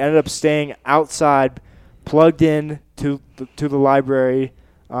ended up staying outside, plugged in to the library,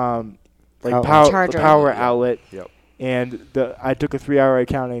 like, Outlet. Charger. the power outlet. Yep. And I took a 3-hour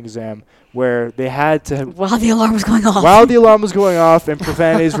accounting exam where they had to While the alarm was going off. while the alarm was going off and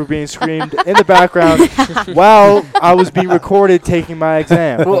profanities were being screamed in the background while I was being recorded taking my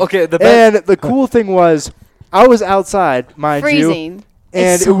exam. Well, okay. And the cool thing was I was outside, mind you, Freezing. and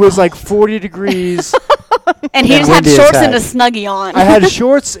It's it so was like 40 degrees. and he And just had windy as shorts and heck. a snuggie on. I had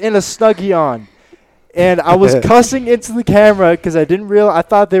shorts and a Snuggie on. And I was cussing into the camera because I didn't realize. I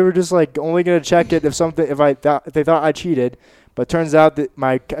thought they were just like only gonna check it if they thought I cheated. But turns out that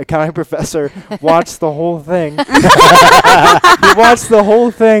my accounting professor watched the whole thing. He watched the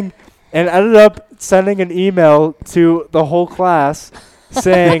whole thing and ended up sending an email to the whole class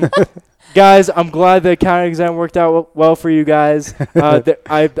saying, "Guys, I'm glad the accounting exam worked out well for you guys.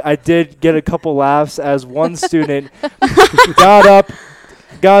 I did get a couple laughs as one student got up,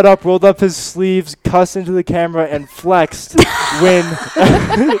 rolled up his sleeves, cussed into the camera, and flexed when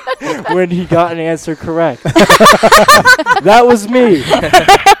when he got an answer correct. That was me.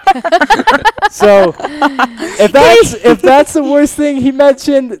 So if that's the worst thing he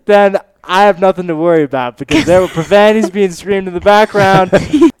mentioned, then I have nothing to worry about because there were profanities being screamed in the background.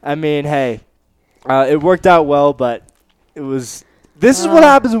 I mean, hey, it worked out well, but it was. This is what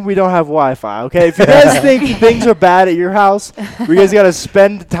happens when we don't have Wi-Fi, okay? If you guys think things are bad at your house, where you guys got to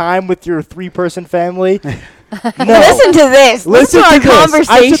spend time with your 3-person family, no. Listen to this. Listen to our this.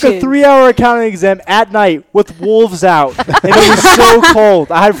 I conversation. took a 3-hour accounting exam at night with wolves out, and it was so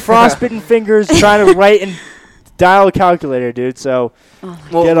cold. I had frostbitten fingers trying to write and dial a calculator, dude. So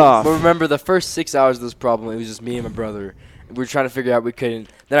Well, get off. But remember, the first 6 hours of this problem, it was just me and my brother. We were trying to figure out we couldn't.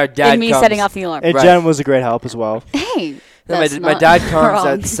 Then our dad And me comes. setting off the alarm. And Right. Jen was a great help as well. Hey, Then that's my not dad comes wrong.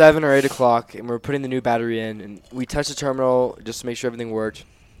 at 7 or 8 o'clock, and we're putting the new battery in, and we touch the terminal just to make sure everything worked.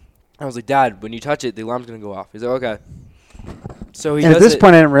 I was like, Dad, when you touch it, the alarm's going to go off. He's like, okay. So he And at does this it.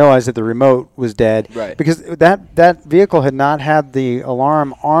 point, I didn't realize that the remote was dead. Right. Because that vehicle had not had the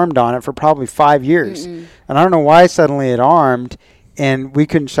alarm armed on it for probably 5 years. Mm-mm. And I don't know why suddenly it armed, and we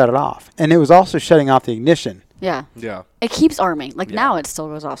couldn't shut it off. And it was also shutting off the ignition. Yeah. Yeah. It keeps arming. Like Yeah. now it still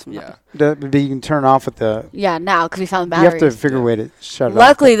goes off. Yeah. But you can turn it off with the. Yeah, now because we found the You have batteries. to figure a way to shut it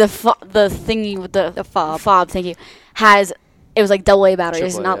Luckily, the thingy with the fob, thank you, has it was like AA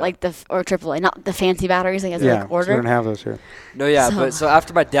batteries, AAA, not yeah. like the or AAA, not the fancy batteries like as off. Yeah, like so we order. don't have those here. No, yeah, So- but so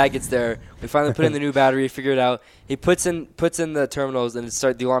after my dad gets there, we finally put in the new battery, figure it out. He puts in the terminals, and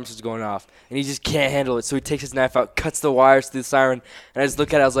the alarm starts going off, and he just can't handle it. So he takes his knife out, cuts the wires to the siren, and I just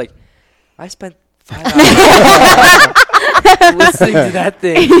look at it. I was like, I spent 5 hours listening to that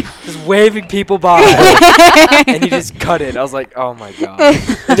thing, just waving people by, and he just cut it. I was like, oh my god.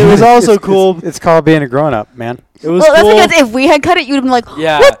 And it was also cool. It's called being a grown up, man. It was Well, that's cool. because if we had cut it, you'd have been like,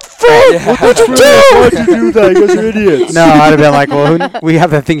 Yeah. "What the frick? Yeah. What did you do?" Why'd you do that? You guys are idiots. No, I'd have been like, well, we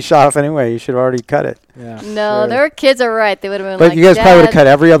have that thing shot off anyway. You should have already cut it. Yeah. No, Sure. their kids are right. They would have been But like, you guys probably would have "Dad, cut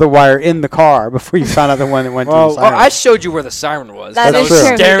every other wire in the car before you found out the one that went Well, to the Well, siren. I showed you where the siren was. That and I is was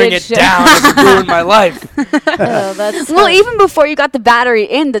true. staring He it did show- down. It ruined my life. Oh, that's Well, even before you got the battery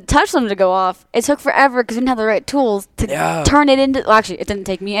in to touch them to go off, it took forever because we didn't have the right tools to Yeah. turn it into. Well, actually, it didn't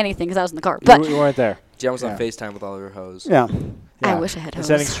take me anything because I was in the car. But You weren't there. Jen was on Yeah. FaceTime with all her hoes. Yeah. I Yeah. wish I had And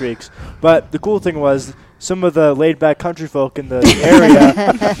sending hose. streaks. But the cool thing was some of the laid-back country folk in the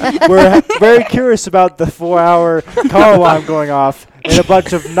area were very curious about the 4-hour car alarm going off and a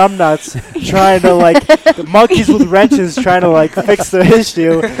bunch of numbnuts trying to, like, the monkeys with wrenches trying to, like, fix the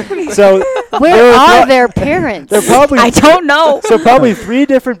issue. So where there were are pro- their parents? They're probably I don't know. so probably 3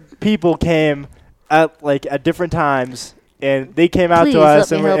 different people came at different times, and they came out Please, to let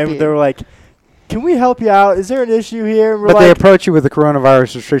us me and, help and you. they were like, "Can we help you out? Is there an issue here?" And we're But they like, approach you with the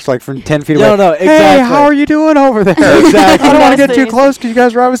coronavirus restrictions like from 10 feet No, away. no, Hey, exactly. how are you doing over there? Exactly. I don't want to get too Yes, close because you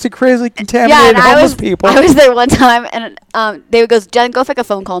guys are obviously crazily Yeah, contaminated and I homeless was people. I was there one time, and David goes, "Jen, go make a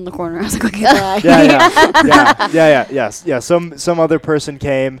phone call in the corner." I was like, "Okay, bye." Yeah. Some other person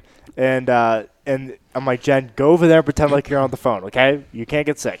came, and I'm like, "Jen, go over there and pretend like you're on the phone, okay? You can't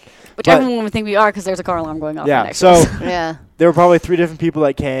get sick." Which But- everyone would think we are because there's a car alarm going off. Yeah. next to So us. yeah. there were probably 3 different people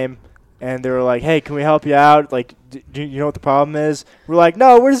that came, and they were like, "Hey, can we help you out? Like, do you know what the problem is?" We're like,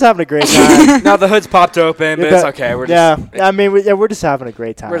 "No, we're just having a great time." Now the hood's popped open, but Yeah, it's okay. We're yeah, just I mean, we're just having a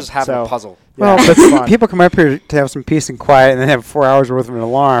great time. we're just having So, a puzzle. yeah, well, it's but fun. people come up here to have some peace and quiet and then have 4 hours worth of an Oh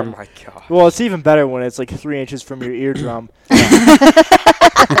alarm. my god. Well, it's even better when it's like 3 inches from your eardrum.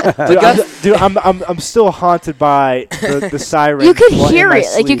 I'm still haunted by the siren. You could in hear my it,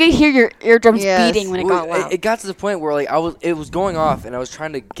 like you sleep. could hear your eardrums Yes. beating when it Well, got loud. it got to the point where like it was going off, and I was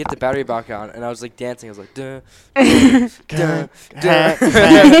trying to get the battery back on, and I was like dancing. I was like, duh, duh,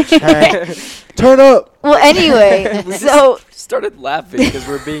 duh. Turn up. Well, anyway, We so started laughing because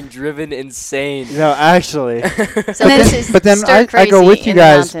we're being driven insane. No, actually, So this is but then stir I go crazy with you in the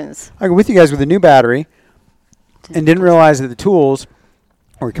guys. mountains. I go with you guys with a new battery and didn't realize that the tools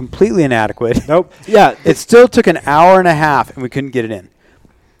were completely inadequate. nope. Yeah, It still took an hour and a half and we couldn't get it in.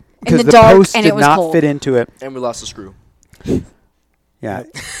 Because the dark, post and did it was not cold. fit into it. And we lost a screw. Yeah.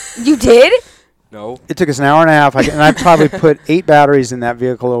 you did? No. It took us an hour and a half, and I probably put 8 batteries in that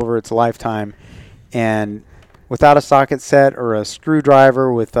vehicle over its lifetime, and without a socket set or a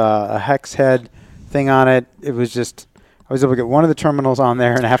screwdriver with a hex head thing on it, it was just I was able to get one of the terminals on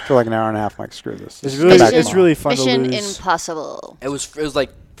there, and after like an hour and a half, I'm like, screw this. it's really Come back it's tomorrow. really fun to Mission lose. impossible. It was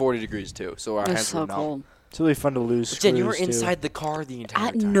like 40 degrees too, so our It was hands so were numb. cold. It's really fun to lose. Jen, you were screws, too. inside the car the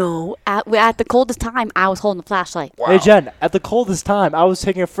entire time. No, at the coldest time, I was holding the flashlight. Wow. Hey Jen, at the coldest time, I was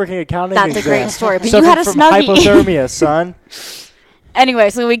taking a freaking accounting That's a exam. great story, but you Suffering had a from Snuggie. hypothermia, son. Anyway,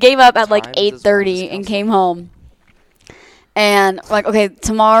 so we gave up at like Time does not 8:30 discuss and it. came home. And like, okay,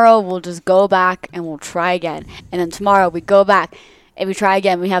 tomorrow we'll just go back and we'll try again. And then tomorrow we go back and we try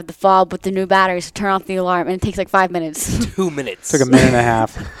again. We have the fob with the new batteries to turn off the alarm, and it takes like 5 minutes. 2 minutes. Took a minute and a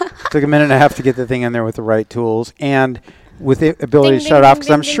half. Took a minute and a half to get the thing in there with the right tools and with the ability Ding, to shut it ding, off. Because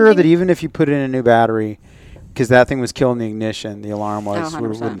ding, I'm ding, sure that ding. even if you put in a new battery, because that thing was killing the ignition, the alarm was 100%.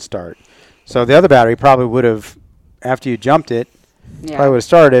 wouldn't start. So the other battery probably would have, after you jumped it, Yeah. probably would have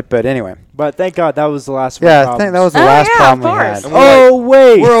started it. But anyway, But thank God that was the last. yeah, I one. think that was the Oh, last yeah, problem of we course. had. Oh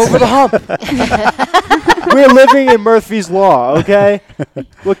wait, We're over the hump. we're living in Murphy's law. Okay,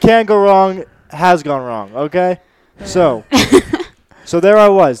 what can go wrong has gone wrong. Okay. So there I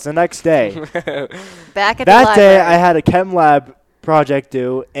was the next day. Back at the That day, library. I had a chem lab project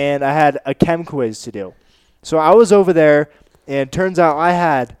due, and I had a chem quiz to do. So I was over there, and turns out I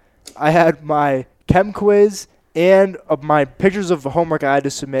had my chem quiz and my pictures of the homework I had to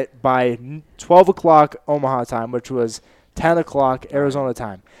submit by 12 o'clock Omaha time, which was 10 o'clock Arizona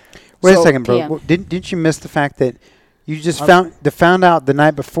time. Wait So- a second, bro. PM. Didn't you miss the fact that you just found out the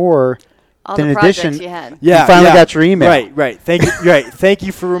night before? all in the projects addition- you had. Yeah, You finally yeah. got your email. Right. Thank you. Right. Thank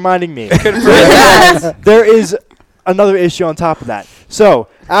you for reminding me. There is another issue on top of that. So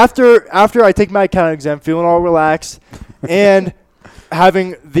after I take my accounting exam, feeling all relaxed, and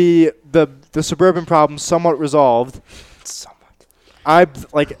having the suburban problem somewhat resolved, I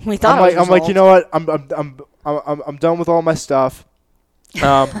like. We thought I'm it was like, you know what? I'm done with all my stuff.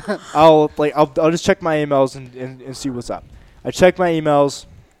 I'll just check my emails and see what's up. I check my emails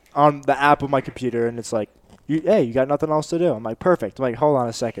on the app of my computer, and it's like, hey, you got nothing else to do. I'm like, perfect. I'm like, hold on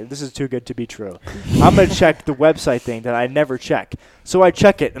a second. This is too good to be true. I'm going to check the website thing that I never check. So I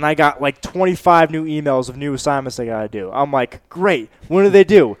check it, and I got like 25 new emails of new assignments I got to do. I'm like, great. When do they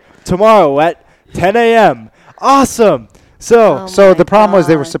do? Tomorrow at 10 a.m. Awesome. So So my the problem was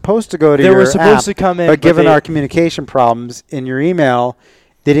they were God. supposed to go to they your were supposed app, to come in, but given they- our communication problems in your email,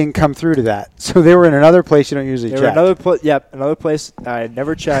 they didn't come through to that. So they were in another place you don't usually They were check. another place I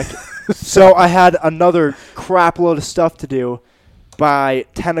never check. So I had another crap load of stuff to do by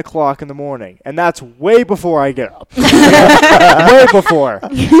 10 o'clock in the morning, and that's way before I get up. Way before.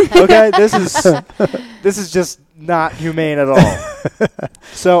 Okay, this is just not humane at all.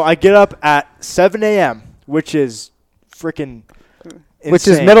 So I get up at 7 a.m., which is freaking insane. Which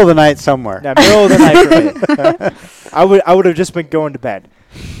is middle of the night somewhere. Yeah, middle of the night for me. I would have just been going to bed.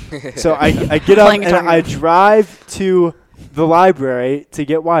 So I get up Playing and Guitar I Hero. drive to the library to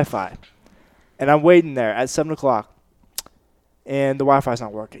get Wi-Fi, and I'm waiting there at 7 o'clock, and the Wi-Fi's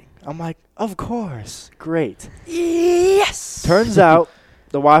not working. I'm like, of course, great. Yes. Turns out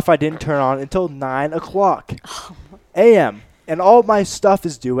the Wi-Fi didn't turn on until 9 o'clock a.m. and all my stuff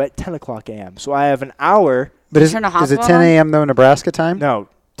is due at 10 o'clock a.m. So I have an hour. But is Turn the it hospital 10 on? a.m. though, Nebraska time? No,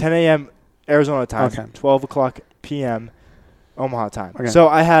 10 a.m. Arizona time. Okay. 12 o'clock p.m. Omaha time. Okay. So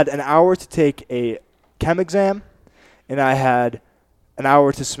I had an hour to take a chem exam, and I had an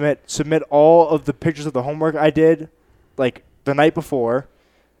hour to submit all of the pictures of the homework I did, like the night before.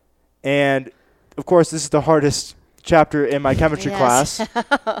 And of course, this is the hardest chapter in my chemistry Yes.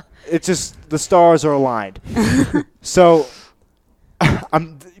 class. It's just the stars are aligned. So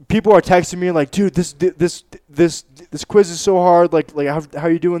people are texting me like, dude, this quiz is so hard. Like how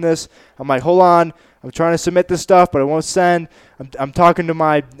are you doing this? I'm like, hold on. I'm trying to submit this stuff, but I won't send. I'm talking to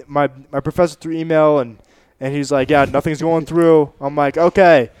my professor through email, and he's like, yeah, nothing's going through. I'm like,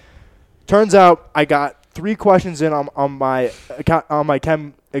 okay. Turns out I got 3 questions in on my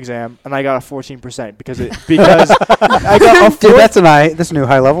chem exam, and I got a 14% because I got a Dude, that's a new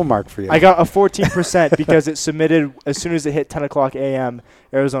high level mark for you. I got a 14% because it submitted as soon as it hit 10 o'clock a.m.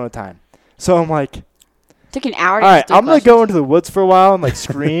 Arizona time. So I'm like, Took you an hour. all right, I'm going to go into the woods for a while and like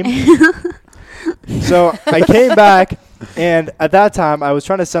scream. So I came back, and at that time I was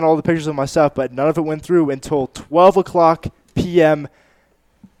trying to send all the pictures of my stuff, but none of it went through until 12 o'clock p.m.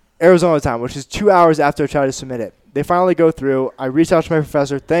 Arizona time, which is 2 hours after I tried to submit it. They finally go through. I reached out to my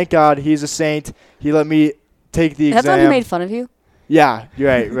professor. Thank God, he's a saint. He let me take the That's exam. when he made fun of you. Yeah,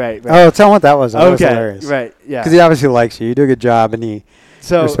 you're right. Oh, tell him what that was. That was Okay, hilarious. right, yeah. Because he obviously likes you. You do a good job, and he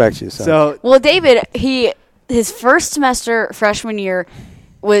So respects you. So. Well, David, his first semester freshman year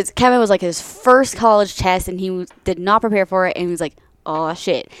Kevin was like his first college test, and he did not prepare for it, and he was like, oh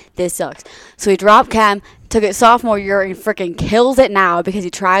shit, this sucks. So he dropped chem, took it sophomore year, and freaking kills it now because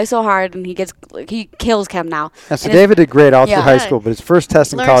he tries so hard, and he kills chem now. Yeah, so And David did great all through Yeah. high school, but his first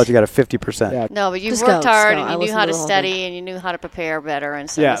test in Learned- college, he got a 50%. Yeah. No, but you Just worked go, hard, just go. I and you knew listened how to to the whole study, thing. and you knew how to prepare better. And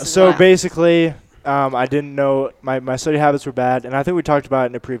so Yeah, this is so why. basically, I didn't know my study habits were bad, and I think we talked about it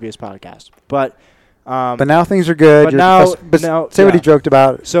in a previous podcast. But But now things are good. But Your now- professor- but now- say what he yeah. joked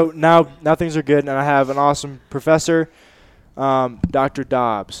about. so now things are good, and I have an awesome professor, Dr.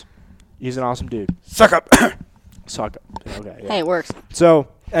 Dobbs. He's an awesome dude. Suck up. Suck up. Okay. Yeah. Hey, it works. So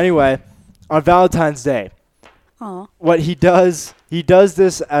anyway, on Valentine's Day, Oh, what he does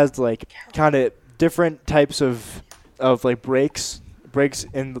this as like kind of different types of like breaks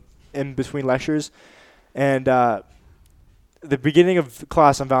in between lectures, and the beginning of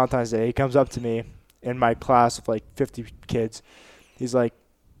class on Valentine's Day, he comes up to me in my class of like 50 kids. He's like,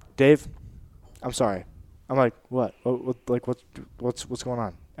 Dave, I'm sorry. I'm like, what what's going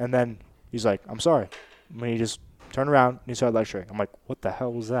on? And then he's like, I'm sorry. When he just turned around and he started lecturing, I'm like, what the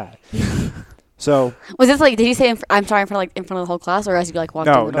hell was that? So Was this like? Did he say I'm sorry in front of the whole class, or as you like walked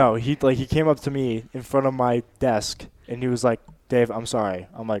in no, the door? no, he came up to me in front of my desk and he was like, "Dave, I'm sorry."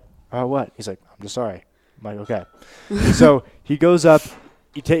 I'm like, "Oh, what?" He's like, "I'm just sorry." I'm like, "Okay." So he goes up,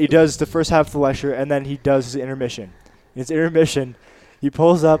 he does the first half of the lecture, and then he does his intermission. In his intermission, he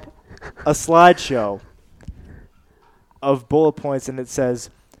pulls up a slideshow of bullet points, and it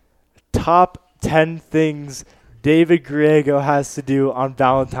says, "Top 10 things David Griego has to do on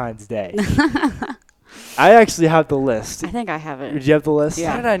Valentine's Day." I actually have the list. I think I have Did it. you have the list?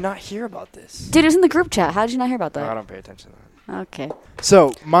 Yeah. How did I not hear about this? Dude, it was in the group chat. How did you not hear about No, I that? don't pay attention to that. Okay.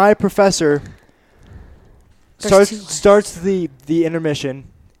 So my professor There's two lists. starts the intermission,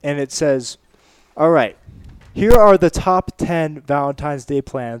 and it says, "All right, here are the top 10 Valentine's Day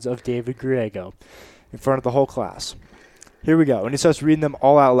plans of David Griego," in front of the whole class. Here we go, and he starts reading them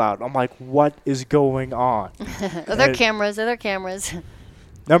all out loud. I'm like, "What is going on?" Other cameras.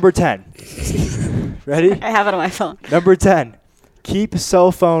 Number 10. Ready? I have it on my phone. Number 10. Keep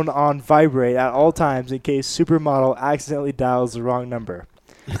cell phone on vibrate at all times in case supermodel accidentally dials the wrong number.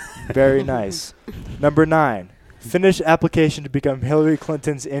 Very nice. Number 9. Finish application to become Hillary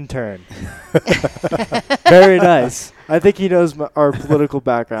Clinton's intern. Very nice. I think he knows our political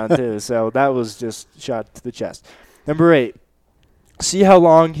background too, so that was just shot to the chest. Number 8. See how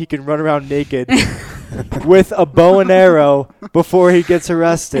long he can run around naked with a bow and arrow before he gets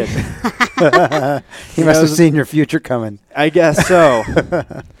arrested. He must have seen your future coming. I guess so.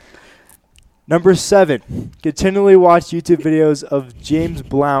 Number 7. Continually watch YouTube videos of James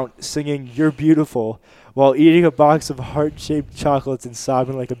Blount singing "You're Beautiful" while eating a box of heart-shaped chocolates and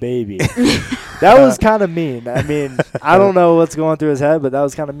sobbing like a baby. That was kind of mean. I mean, I don't know what's going through his head, but that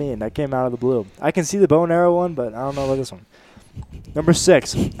was kind of mean. That came out of the blue. I can see the bow and arrow one, but I don't know about this one. Number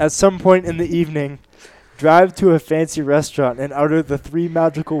 6. At some point in the evening, drive to a fancy restaurant and utter the 3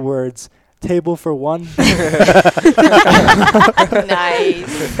 magical words, "Table for one,"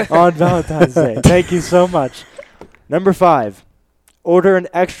 Nice. on Valentine's Day. Thank you so much. Number 5. Order an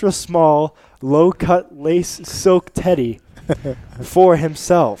extra small, low-cut lace silk teddy for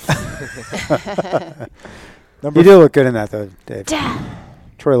himself. Number You do look good in that, though, Dave.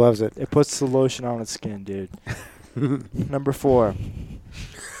 Troy loves it. It puts the lotion on its skin, dude. Number 4.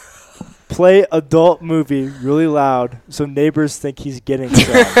 Play adult movie really loud so neighbors think he's getting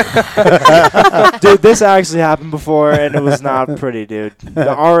some. Dude, this actually happened before, and it was not pretty, dude.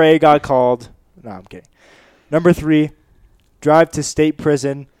 The RA got called. No, I'm kidding. Number 3. Drive to state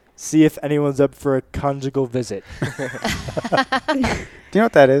prison. See if anyone's up for a conjugal visit. Do you know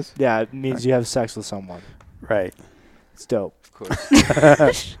what that is? Yeah, it means you have sex with someone. Right. It's dope. Of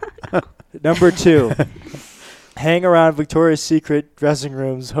course. Number 2. Hang around Victoria's Secret dressing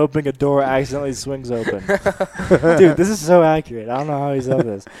rooms hoping a door accidentally swings open. Dude, this is so accurate. I don't know how he's done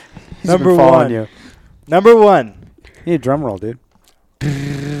this. He's Number been following 1. you. Number 1. You need a drum roll, dude.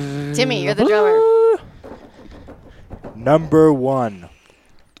 Timmy, you're the drummer. Number 1.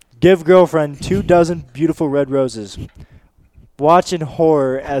 Give girlfriend 24 beautiful red roses. Watch in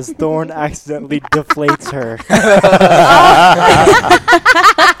horror as Thorn accidentally deflates her.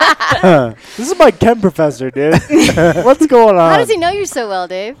 This is my chem professor, dude. What's going on? How does he know you so well,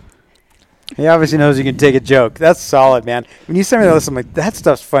 Dave? He obviously knows you can take a joke. That's solid, man. When you sent me the list, I'm like, that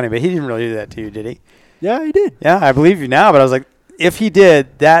stuff's funny, but he didn't really do that to you, did he? Yeah, he did. Yeah, I believe you now, but I was like, if he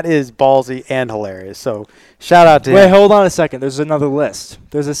did, that is ballsy and hilarious. So shout out to Wait, him. hold on a second. There's another list.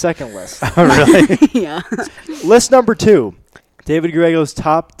 There's a second list. Oh, really? Yeah. List number 2. David Griego's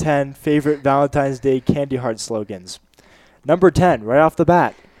top 10 favorite Valentine's Day candy heart slogans. Number 10, right off the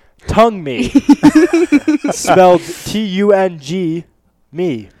bat. Tongue me. Spelled T-U-N-G,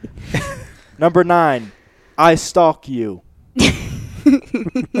 me. Number 9, I stalk you.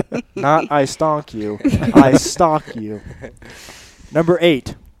 Not I stonk you. I stalk you. Number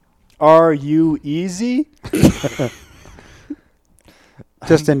 8, are you easy?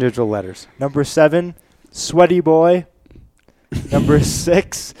 Just individual letters. Number 7, sweaty boy. Number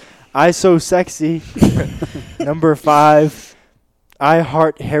 6, I so sexy. Number 5, I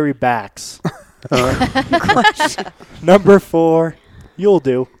heart hairy backs. Number 4, you'll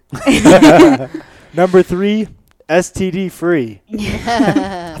do. Number 3, STD free.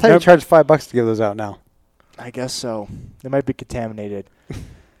 I thought you charged $5 to give those out now. I guess so. They might be contaminated.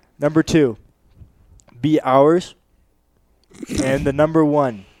 Number 2, be ours. And the number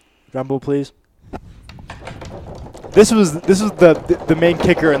 1, rumble please. This was the main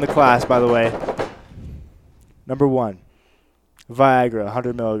kicker in the class, by the way. Number 1, Viagra,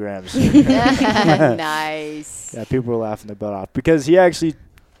 100 milligrams. Nice. Yeah, people were laughing their butt off because he actually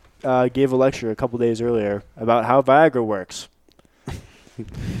gave a lecture a couple days earlier about how Viagra works.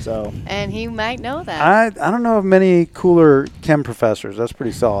 So And he might know that. I don't know of many cooler chem professors. That's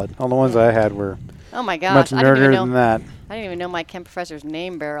pretty solid. All the ones I had were Oh my gosh. much I didn't even nerdier know. than that. I didn't even know my chem professor's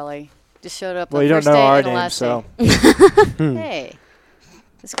name barely. Just showed up well, the you don't first know day our and the names, last so. day. Hey,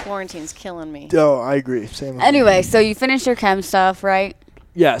 this quarantine's killing me. Oh, I agree. Same. with me. Anyway, so you finished your chem stuff, right?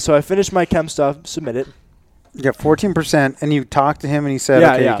 Yeah. So I finished my chem stuff. Submit it. You got 14%, and you talked to him, and he said,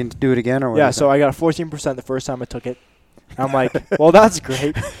 Yeah, okay, yeah. you can do it again, or what? Yeah. is So it? I got 14% the first time I took it. I'm like, well, that's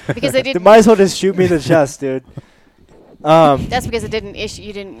great. Because they They didn't. might as well just shoot me in the chest, dude. That's because it didn't issue.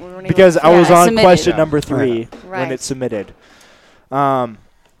 You didn't. weren't able Because to I was Yeah, on submitted. question number 3 when Right. it submitted. And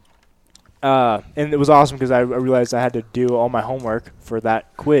it was awesome because I realized I had to do all my homework for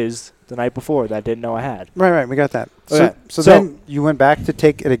that quiz the night before that I didn't know I had. Right, we got that. Okay, So so- then you went back to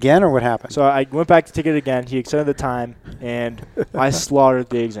take it again, or what happened? So I went back to take it again. He extended the time, and I slaughtered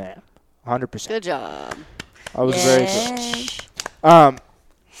the exam, 100%. Good job. I was very good.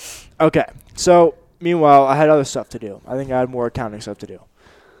 Okay. So meanwhile, I had other stuff to do. I think I had more accounting stuff to do.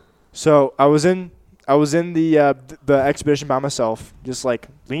 So I was in the expedition by myself, just like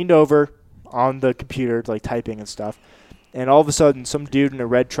leaned over on the computer, like typing and stuff. And all of a sudden, some dude in a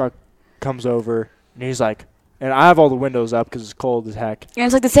red truck comes over, and he's like, and I have all the windows up because it's cold as heck. And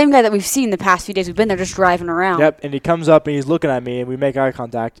it's like the same guy that we've seen the past few days. We've been there just driving around. Yep. And he comes up and he's looking at me, and we make eye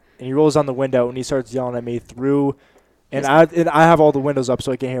contact, and he rolls down the window and he starts yelling at me through. And I have all the windows up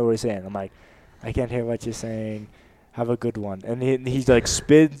so I can't hear what he's saying. I'm like, I can't hear what you're saying. Have a good one. And he's like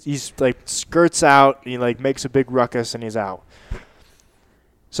he's like skirts out. And he like makes a big ruckus and he's out.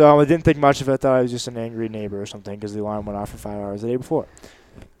 So I didn't think much of it. I thought I was just an angry neighbor or something because the alarm went off for 5 hours the day before.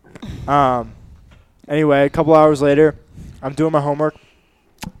 Anyway, a couple hours later, I'm doing my homework,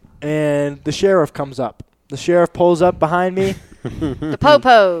 and the sheriff comes up. The sheriff pulls up behind me. The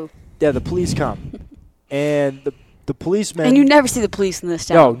popo. Yeah, the police come, and the policeman. And you never see the police in this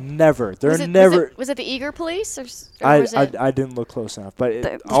No, town. never. They're Was it, never. Was it the Eager police or I was it? I didn't look close enough, but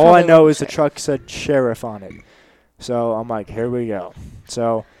It's all I probably know like is the truck said sheriff on it. So I'm like, here we go.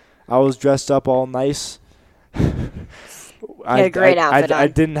 So I was dressed up all nice. I had a great outfit I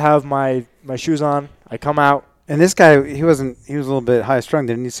on. didn't have my shoes on. I come out. And this guy, he was a little bit high strung,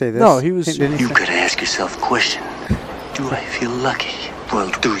 didn't he say this? No, he was- Didn't he You say- could ask yourself a question. Do I feel lucky?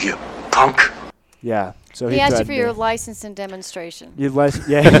 Well, do you, punk? Yeah. So he asked you threatened for your me. license and demonstration. You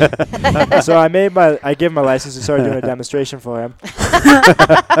yeah. So I gave him my license and started doing a demonstration for him.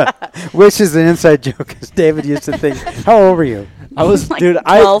 Which is an inside joke, because David used to think, how old were you? I was, Like dude.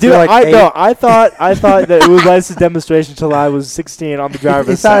 12. You're like I thought that it was license demonstration until I was 16 on the He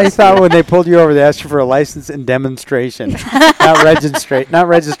driver's thought, side. when they pulled you over, they asked you for a license and demonstration, not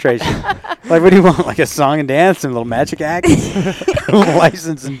registration. Like, what do you want? Like a song and dance and a little magic act?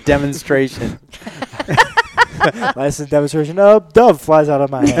 License and demonstration. License demonstration. Oh, dove flies out of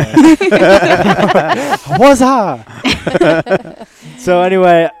my hand. What's So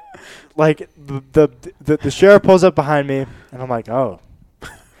anyway, like the sheriff pulls up behind me, and I'm like, oh.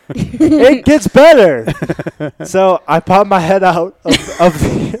 It gets better. So I pop my head out of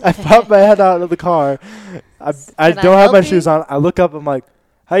the car. I Can I don't have help my you? shoes on. I look up. I'm like,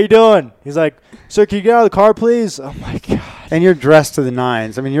 how you doing? He's like, sir, can you get out of the car, please? Oh my god. And you're dressed to the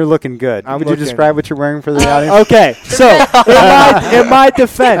nines. I mean, you're looking good. I'm Would you looking- describe what you're wearing for the audience? Okay, so in my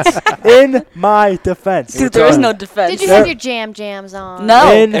defense, Dude, there is no defense. Did you There- have your jams on?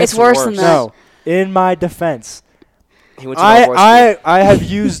 No, In- it's worse than that. no, in my defense, He went to North West I have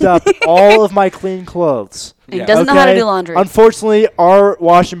used up all of my clean clothes. He Yeah. doesn't know how to Okay? do laundry. Unfortunately, our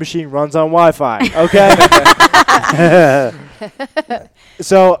washing machine runs on Wi-Fi. Okay.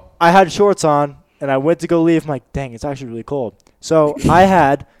 So I had shorts on, and I went to go leave. I'm like, dang, it's actually really cold. So I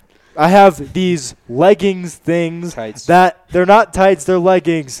have these leggings things Tights. that they're not tights, they're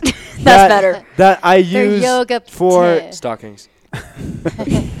leggings. That's better. That I They're use yoga for. t- Stockings.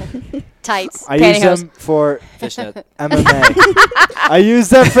 tights. I use Pantyhose. them for Fishnet. MMA. I use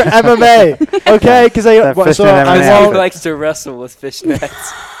them for MMA. Okay, because That fishnet so MMA I outfit. He won't. likes to wrestle with fishnets.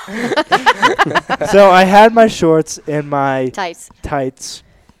 So I had my shorts and my Tights. tights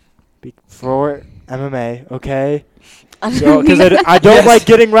for MMA. Okay. So, Because I don't like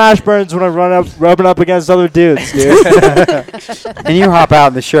getting rash burns when I rubbing up against other dudes, dude. And you hop out,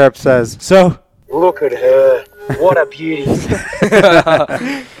 and the sheriff says, So Look at her. What a beauty.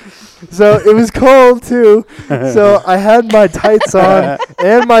 So it was cold too. So I had my tights on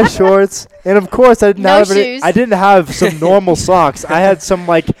and my shorts, and of course I didn't No have any. shoes. I didn't have some normal socks. I had some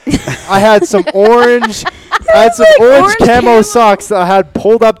orange. I had some orange orange camo camo? socks that I had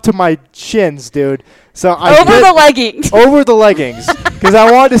pulled up to my shins, dude. So I over did- the leggings. over the leggings because I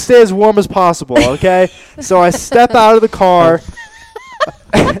wanted to stay as warm as possible. Okay, so I step out of the car.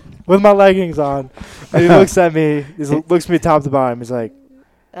 with my leggings on. And he looks at me. He looks at me top to bottom. He's like,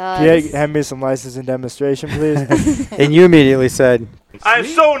 "Can you hand me some license and demonstration, please?" And you immediately said, I'm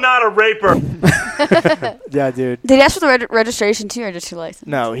so not a raper. Yeah, dude. Did he ask for the registration too, or just your license?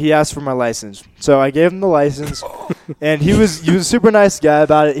 No, he asked for my license. So I gave him the license, and he was a super nice guy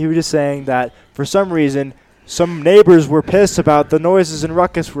about it. He was just saying that for some reason, some neighbors were pissed about the noises and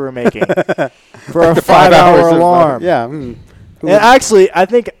ruckus we were making for a 5-hour alarm. Yeah. And actually, I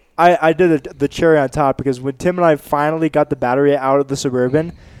think I did the cherry on top because when Tim and I finally got the battery out of the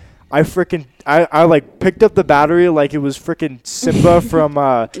Suburban, I like picked up the battery like it was freaking Simba from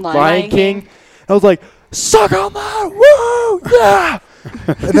Lion King. I was like, "Suck on that, woo, yeah!"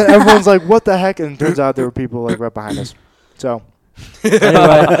 And then everyone's like, "What the heck?" And it turns out there were people like right behind us. So anyway,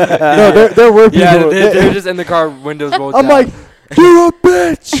 no, there were people. Yeah, they're just in the car, windows rolled down. I'm like, "You're a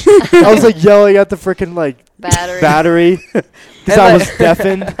bitch!" I was like yelling at the freaking like battery because I was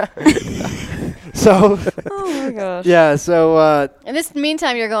deafened. So, oh my gosh. Yeah, so. In this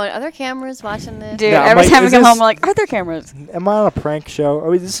meantime, you're going, are there cameras watching this? Dude, Yeah, every like, time we is come this- home, we're like, are there cameras? Am I on a prank show? Are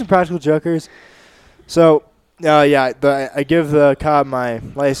we this is Practical Jokers? So, yeah, I give the cop my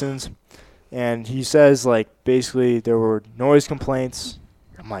license, and he says, like, basically there were noise complaints.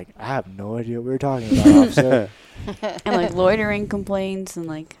 I'm like, I have no idea what we were talking about, officer. And like loitering complaints and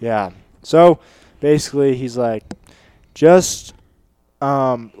like. Yeah. So, basically, he's like, just,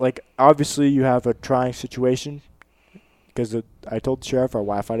 like, obviously you have a trying situation because I told the sheriff our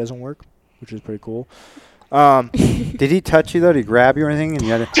Wi-Fi doesn't work, which is pretty cool. Did he touch you though? Did he grab you or anything? And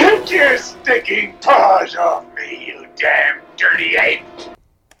you had to Get your sticking paws off me, you damn dirty ape!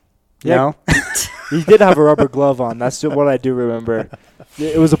 No? He did have a rubber glove on. That's what I do remember.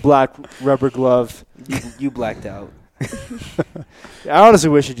 It was a black rubber glove. You blacked out. I honestly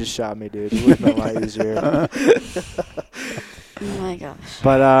wish he just shot me, dude. It would have been a lot easier. Oh my gosh.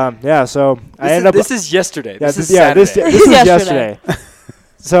 But yeah, so I ended up. This is yesterday. Yeah, This is this Saturday. is yesterday.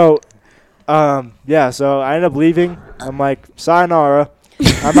 So, yeah, so I ended up leaving. I'm like, sayonara.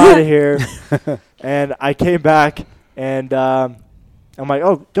 I'm out of here. And I came back, and I'm like,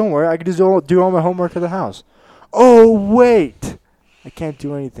 oh, don't worry. I can just do all my homework at the house. Oh, wait. I can't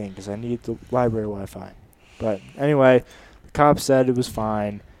do anything because I need the library Wi-Fi. But anyway, the cop said it was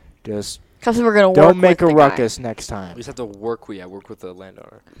fine. Just Because we're gonna work don't make a with the guy. ruckus next time. We just have to work with the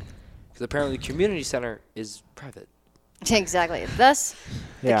landowner. Because apparently the community center is private. Exactly. Thus,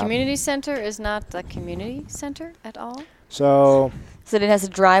 the Yeah. community center is not the community center at all. So, it has to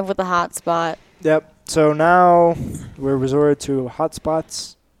drive with a hotspot. yep. So now we're resorted to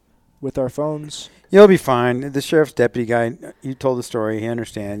hotspots with our phones. You'll be fine. The sheriff's deputy guy, you told the story. He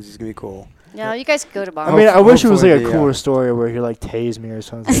understands. He's going to be cool. No, you guys go to bar. I mean, I wish it was like a Hopefully, cooler story where he like tased me or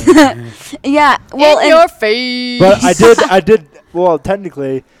something. Yeah. Well, in your face. But I did. Well,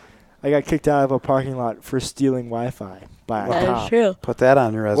 technically, I got kicked out of a parking lot for stealing Wi-Fi by a that is cop. true. Put that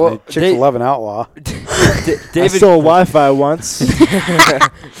on your resume. Well, Chicks love an outlaw. I David stole Wi-Fi once.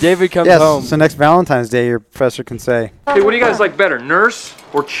 David comes Yes, home. so next Valentine's Day, your professor can say, Hey, what do you guys like better, nurse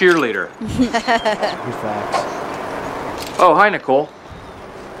or cheerleader? Good facts. Oh, hi, Nicole.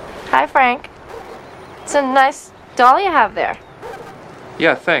 Hi, Frank. It's a nice doll you have there.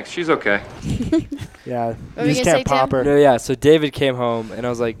 Yeah, thanks. She's okay. Yeah, were you you just gonna can't say, pop Tim? her. No, yeah. So David came home, and I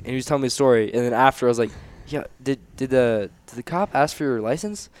was like, and he was telling me a story, and then after I was like, yeah, did the cop ask for your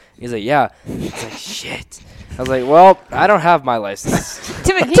license? He's like, yeah. I was like, shit. I was like, well, I don't have my license.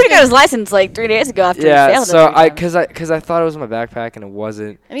 Timmy got his license like 3 days ago after he Yeah, failed so it 3 times. cause I thought it was in my backpack and it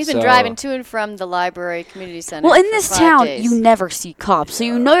wasn't. And he's been so- driving to and from the library community center. Well, in for this 5 town, days. you never see cops, so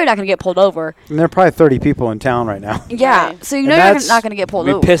you know you're not going to get pulled over. and there are probably 30 people in town right now. Yeah, Right. so you And know you're that's- not going to get pulled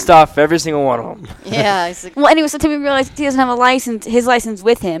We over. pissed off every single one of them. Yeah, he's like, Well, anyway, so Timmy realized he doesn't have a license, his license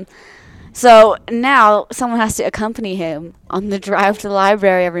with him. So now someone has to accompany him on the drive to the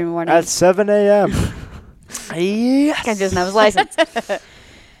library every morning. At 7 a.m. This guy doesn't have his license.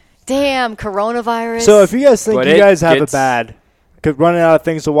 damn, coronavirus. So if you guys think But you it guys have it gets- bad, because running out of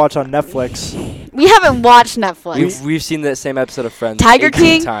things to watch on Netflix. We haven't watched Netflix. We've seen that same episode of Friends. Tiger 18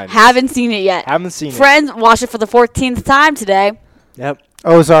 King, times. haven't seen it yet. Haven't seen Friends, watched it for the 14th time today. it. Yep.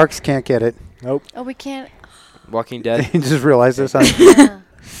 Ozarks can't get it. Nope. oh, we can't. Walking Dead. You just realized this.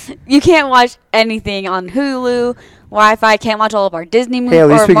 You can't watch anything on Hulu, Wi-Fi. Can't watch all of our Disney movies. Hey, at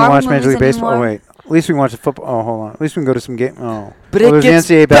least or we can Marvel watch Major movies League Baseball. Oh, anymore. wait. At least we can watch the football. Oh, hold on. At least we can go to some game. Oh. But Oh, it there's gets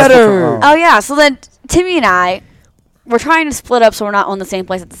the NCAA basketball. better. Oh yeah, so then Timmy and I, we're trying to split up so we're not on the same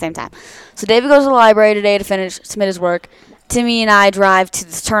place at the same time. So David goes to the library today to submit his work. Timmy and I drive to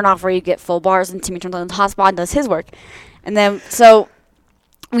this turnoff where you get full bars, and Timmy turns on the hotspot and does his work. And then so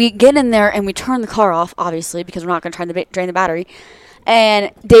we get in there and we turn the car off, obviously, because we're not going to try to drain the battery.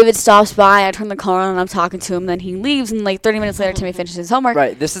 And David stops by. I turn the car on and I'm talking to him. Then he leaves, and like 30 minutes later, Timmy finishes his homework.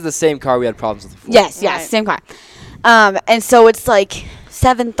 Right. This is the same car we had problems with before. Yes, Right. same car. And so it's like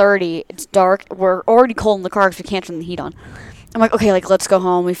 7:30. It's dark. We're already cold in the car because we can't turn the heat on. I'm like, okay, like let's go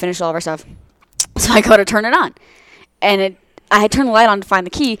home. We finished all of our stuff. So I go to turn it on, and I turn the light on to find the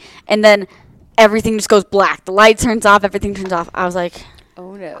key, and then everything just goes black. The light turns off. Everything turns off. I was like,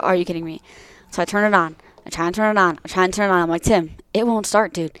 Oh no. are you kidding me? So I turn it on. I try and turn it on. I try and turn it on. I'm like, Tim, it won't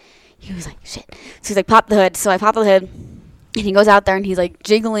start, dude. He was like, shit. So he's like, pop the hood. So I pop the hood, and he goes out there, and he's like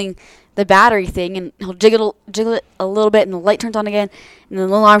jiggling the battery thing, and he'll jiggle it a little bit, and the light turns on again, and then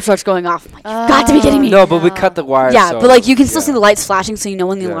the alarm starts going off. I'm like, you've got to be kidding me. No, but we cut the wire. Yeah, so but like you can still yeah. see the lights flashing, so you know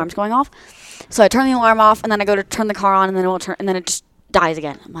when the Yeah. alarm's going off. So I turn the alarm off, and then I go to turn the car on, and then it won't turn, and then it just dies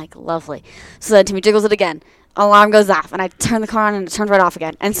again. I'm like, lovely. So then Timmy jiggles it again. Alarm goes off, and I turn the car on, and it turns right off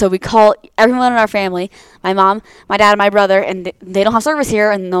again. And so we call everyone in our family, my mom, my dad, and my brother, and they don't have service here,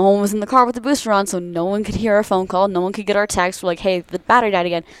 and no one was in the car with the booster on, so no one could hear our phone call, no one could get our text. We're like, hey, the battery died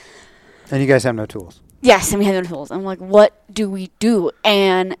again. And you guys have no tools. Yes, and we have no tools. I'm like, what do we do?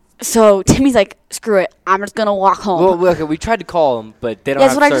 And so Timmy's like, screw it, I'm just gonna walk home. Well, look, we tried to call them, but they don't Yeah,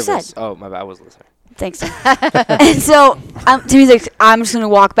 have that's what I service. just said. Oh, my bad. I wasn't listening. Thanks, Tim. And so Timmy's like, I'm just gonna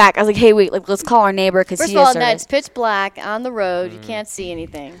walk back. I was like, hey, wait, like let's call our neighbor because First he of all, has no, service. it's pitch black on the road. You can't see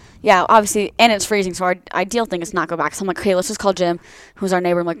anything. Yeah, obviously, and it's freezing, so our ideal thing is not go back. So I'm like, okay, let's just call Jim, who's our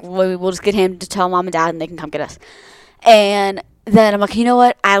neighbor. I'm like, we'll just get him to tell mom and dad, and they can come get us. And then I'm like, you know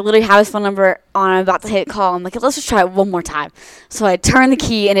what? I literally have his phone number on. I'm about to hit call. I'm like, let's just try it one more time. So I turn the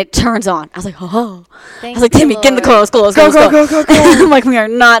key, and it turns on. I was like, oh. I Thanks was like, to Timmy, get in the car. Lord. Let's go. I'm like, we are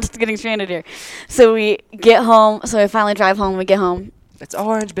not getting stranded here. So we get home. So I finally drive home. We get home. It's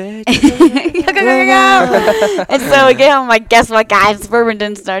orange, bitch. And so we get home, like, guess what, guys? Suburban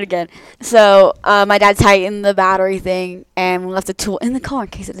didn't start again. So my dad tightened the battery thing, and we left the tool in the car in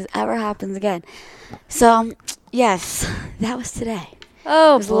case it ever happens again. So, yes, that was today.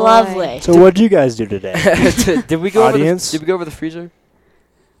 Oh, It was boy. lovely. So what did you guys do today? Did we go Audience? Did we go over the freezer?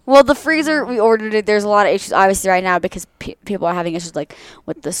 Well, the freezer, we ordered it. There's a lot of issues, obviously, right now because people are having issues, like,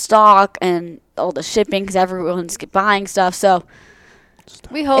 with the stock and all the shipping because everyone's buying stuff. So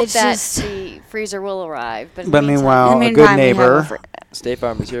We hope It's that just- the freezer will arrive. But, in But the meantime- meanwhile, in the a good meantime, we have neighbor, State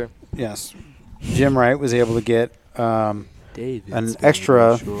Farm is here. yes, Jim Wright was able to get David. an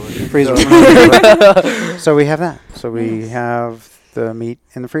extra freezer. So we have that. So we have the meat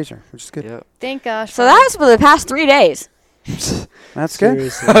in the freezer, which is good. Yep. Thank gosh. So that was for the past 3 days. That's good.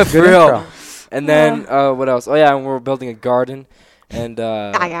 Seriously. Good For real. intro. And then what else? Oh yeah, and we're building a garden. And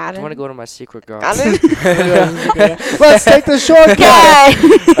I got do you it. want to go to my secret garden? Let's take the shortcut.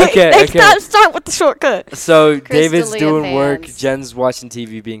 Okay, Next okay. time, start with the shortcut. So David's Crystalline doing work. hands. Jen's watching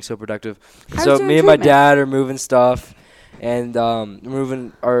TV, being so productive. How's So doing me and my treatment? dad are moving stuff, and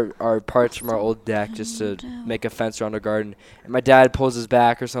moving our parts from our old deck just to make a fence around our garden. And my dad pulls his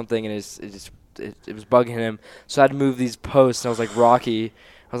back or something, and it was bugging him. So I had to move these posts, and I was like Rocky.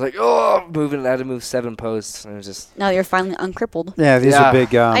 I was like, oh, moving. I had to move 7 posts, and it was just Now you're finally uncrippled. Yeah, these Yeah. are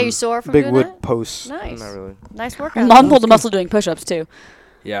big. Are you sore from big doing wood that? posts. Nice. not really. Nice workout. Mom pulled a muscle doing push-ups too.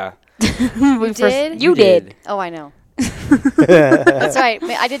 Yeah. You did? You did. Oh, I know. That's right.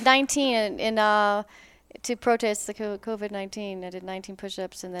 I did 19 to protest the COVID-19. I did 19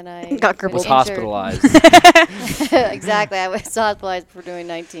 push-ups, and then I Got Was crippled. injured. hospitalized. Exactly. I was hospitalized for doing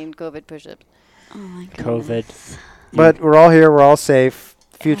 19 COVID push-ups. Oh my COVID. But we're all here. We're all safe.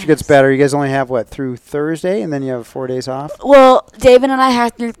 Future gets better. You guys only have what through Thursday, and then you have 4 days off. Well, David and I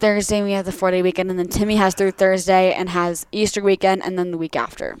have through Thursday, and we have the 4-day weekend, and then Timmy has through Thursday and has Easter weekend, and then the week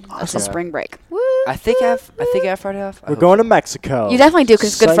after. That's the Awesome. spring break. I think I have Friday off. I We're hope going so. to Mexico. You definitely do because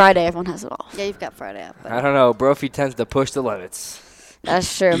it's Good Psych. Friday. Everyone has it all. Yeah, you've got Friday off. But I don't know. Brophy tends to push the limits.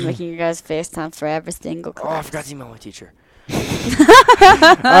 That's true. Making you guys FaceTime for every single Oh, I class. forgot to email my teacher. All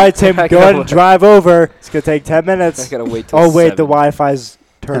right, Tim, I go gotta ahead and wait. drive over. It's going to take 10 minutes. I gotta wait till Oh, wait, 7. the Wi-Fi's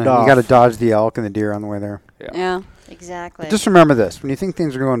turned off. You got to dodge the elk and the deer on the way there. Yeah. exactly. Just remember this: when you think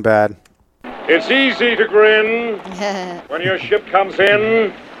things are going bad, It's easy to grin when your ship comes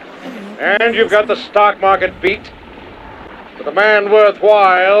in and you've got the stock market beat. But the man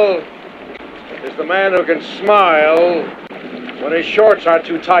worthwhile is the man who can smile when his shorts aren't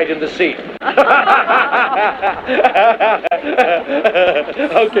too tight in the seat.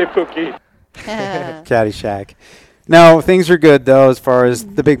 Okay, Pookie. Caddyshack. No, things are good though as far as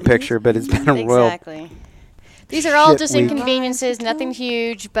the big picture, but it's been a real Exactly. These are all shit just week. inconveniences, nothing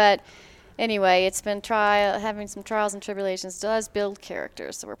huge, but anyway, it's been having some trials and tribulations does build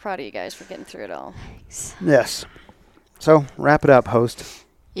character, so we're proud of you guys for getting through it all. yes. So wrap it up, host.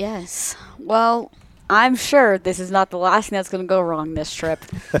 Yes. Well, I'm sure this is not the last thing that's going to go wrong this trip.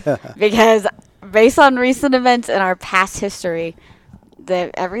 Because based on recent events and our past history,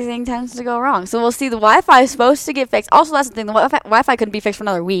 that everything tends to go wrong. So we'll see. The Wi-Fi is supposed to get fixed. Also, that's the thing. The Wi-Fi couldn't be fixed for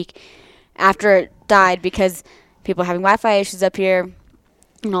another week after it died because people are having Wi-Fi issues up here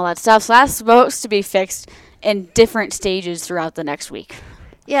and all that stuff. So that's supposed to be fixed in different stages throughout the next week.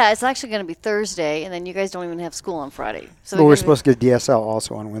 Yeah, it's actually going to be Thursday, and then you guys don't even have school on Friday. So But we're supposed to get DSL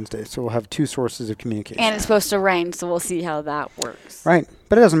also on Wednesday, so we'll have 2 sources of communication. And it's supposed to rain, so we'll see how that works. Right,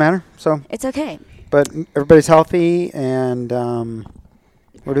 but it doesn't matter. So It's okay. But everybody's healthy, and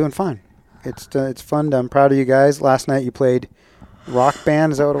we're doing fine. It's fun. I'm proud of you guys. Last night you played Rock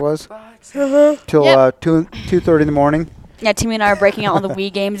Band. Is that what it was? Till 2:30 in the morning. Yeah, Timmy and I are breaking out on the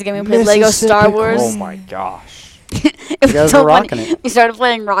Wii games again. We played Lego Star Wars. Oh my gosh. It You guys so were rocking funny. it. We started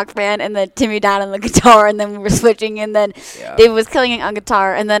playing Rock Band, and then Timmy down on the guitar, and then we were switching, and then David was killing it on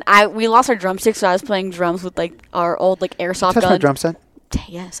guitar, and then we lost our drumsticks, so I was playing drums with like our old like airsoft Touch gun. my drum set.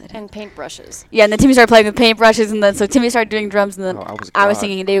 Yes, I did. And paintbrushes. Yeah, and then Timmy started playing with paintbrushes, and then so Timmy started doing drums, and then I was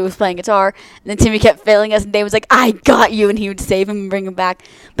singing, and David was playing guitar, and then Timmy kept failing us, and David was like, "I got you," and he would save him and bring him back.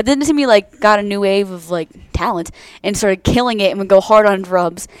 But then Timmy like got a new wave of like talent and started killing it, and would go hard on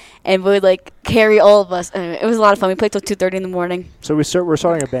drums, and would like carry all of us. It was a lot of fun. We played till 2:30 in the morning. So we're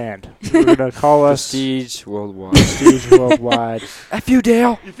starting a band. We're gonna call us Prestige Worldwide. Prestige Worldwide. F you,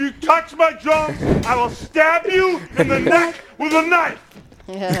 Dale. If you touch my drums, I will stab you in the neck with a knife.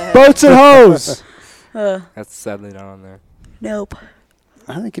 Boats and hoes. That's sadly not on there. Nope.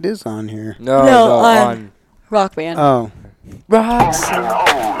 I think it is on here. No, on Rock Band. Oh. Rocks.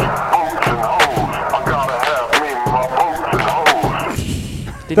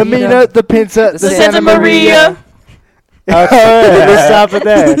 The Mina, the Pinza, the Santa Maria. Okay. We'll stop it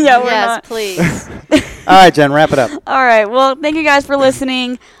there. Yeah, we're Yes, not. please. All right, Jen, wrap it up. All right. Well, thank you guys for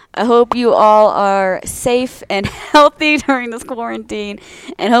listening. I hope you all are safe and healthy during this quarantine,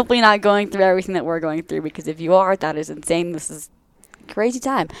 and hopefully not going through everything that we're going through, because if you are, that is insane. This is a crazy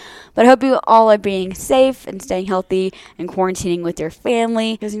time. But I hope you all are being safe and staying healthy and quarantining with your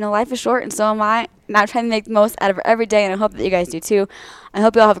family, because, life is short, and so am I. And I'm trying to make the most out of every day, and I hope that you guys do too. I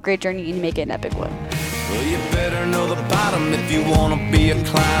hope you all have a great journey and you make it an epic one. Well, you better know the bottom if you want to be a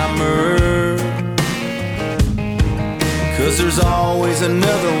climber. 'Cause there's always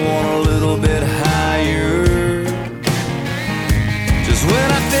another one a little bit higher. Just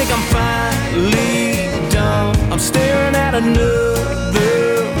when I think I'm finally done, I'm staring at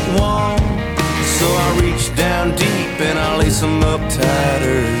another one. So I reach down deep and I lace them up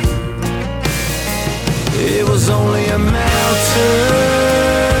tighter. It was only a mountain,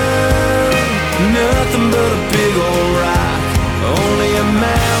 nothing but a big old rock. Only a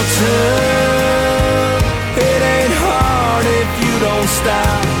mountain. It ain't hard if you don't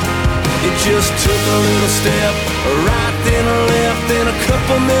stop. It just took a little step, a right then a left, then a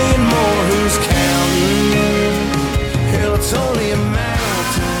couple million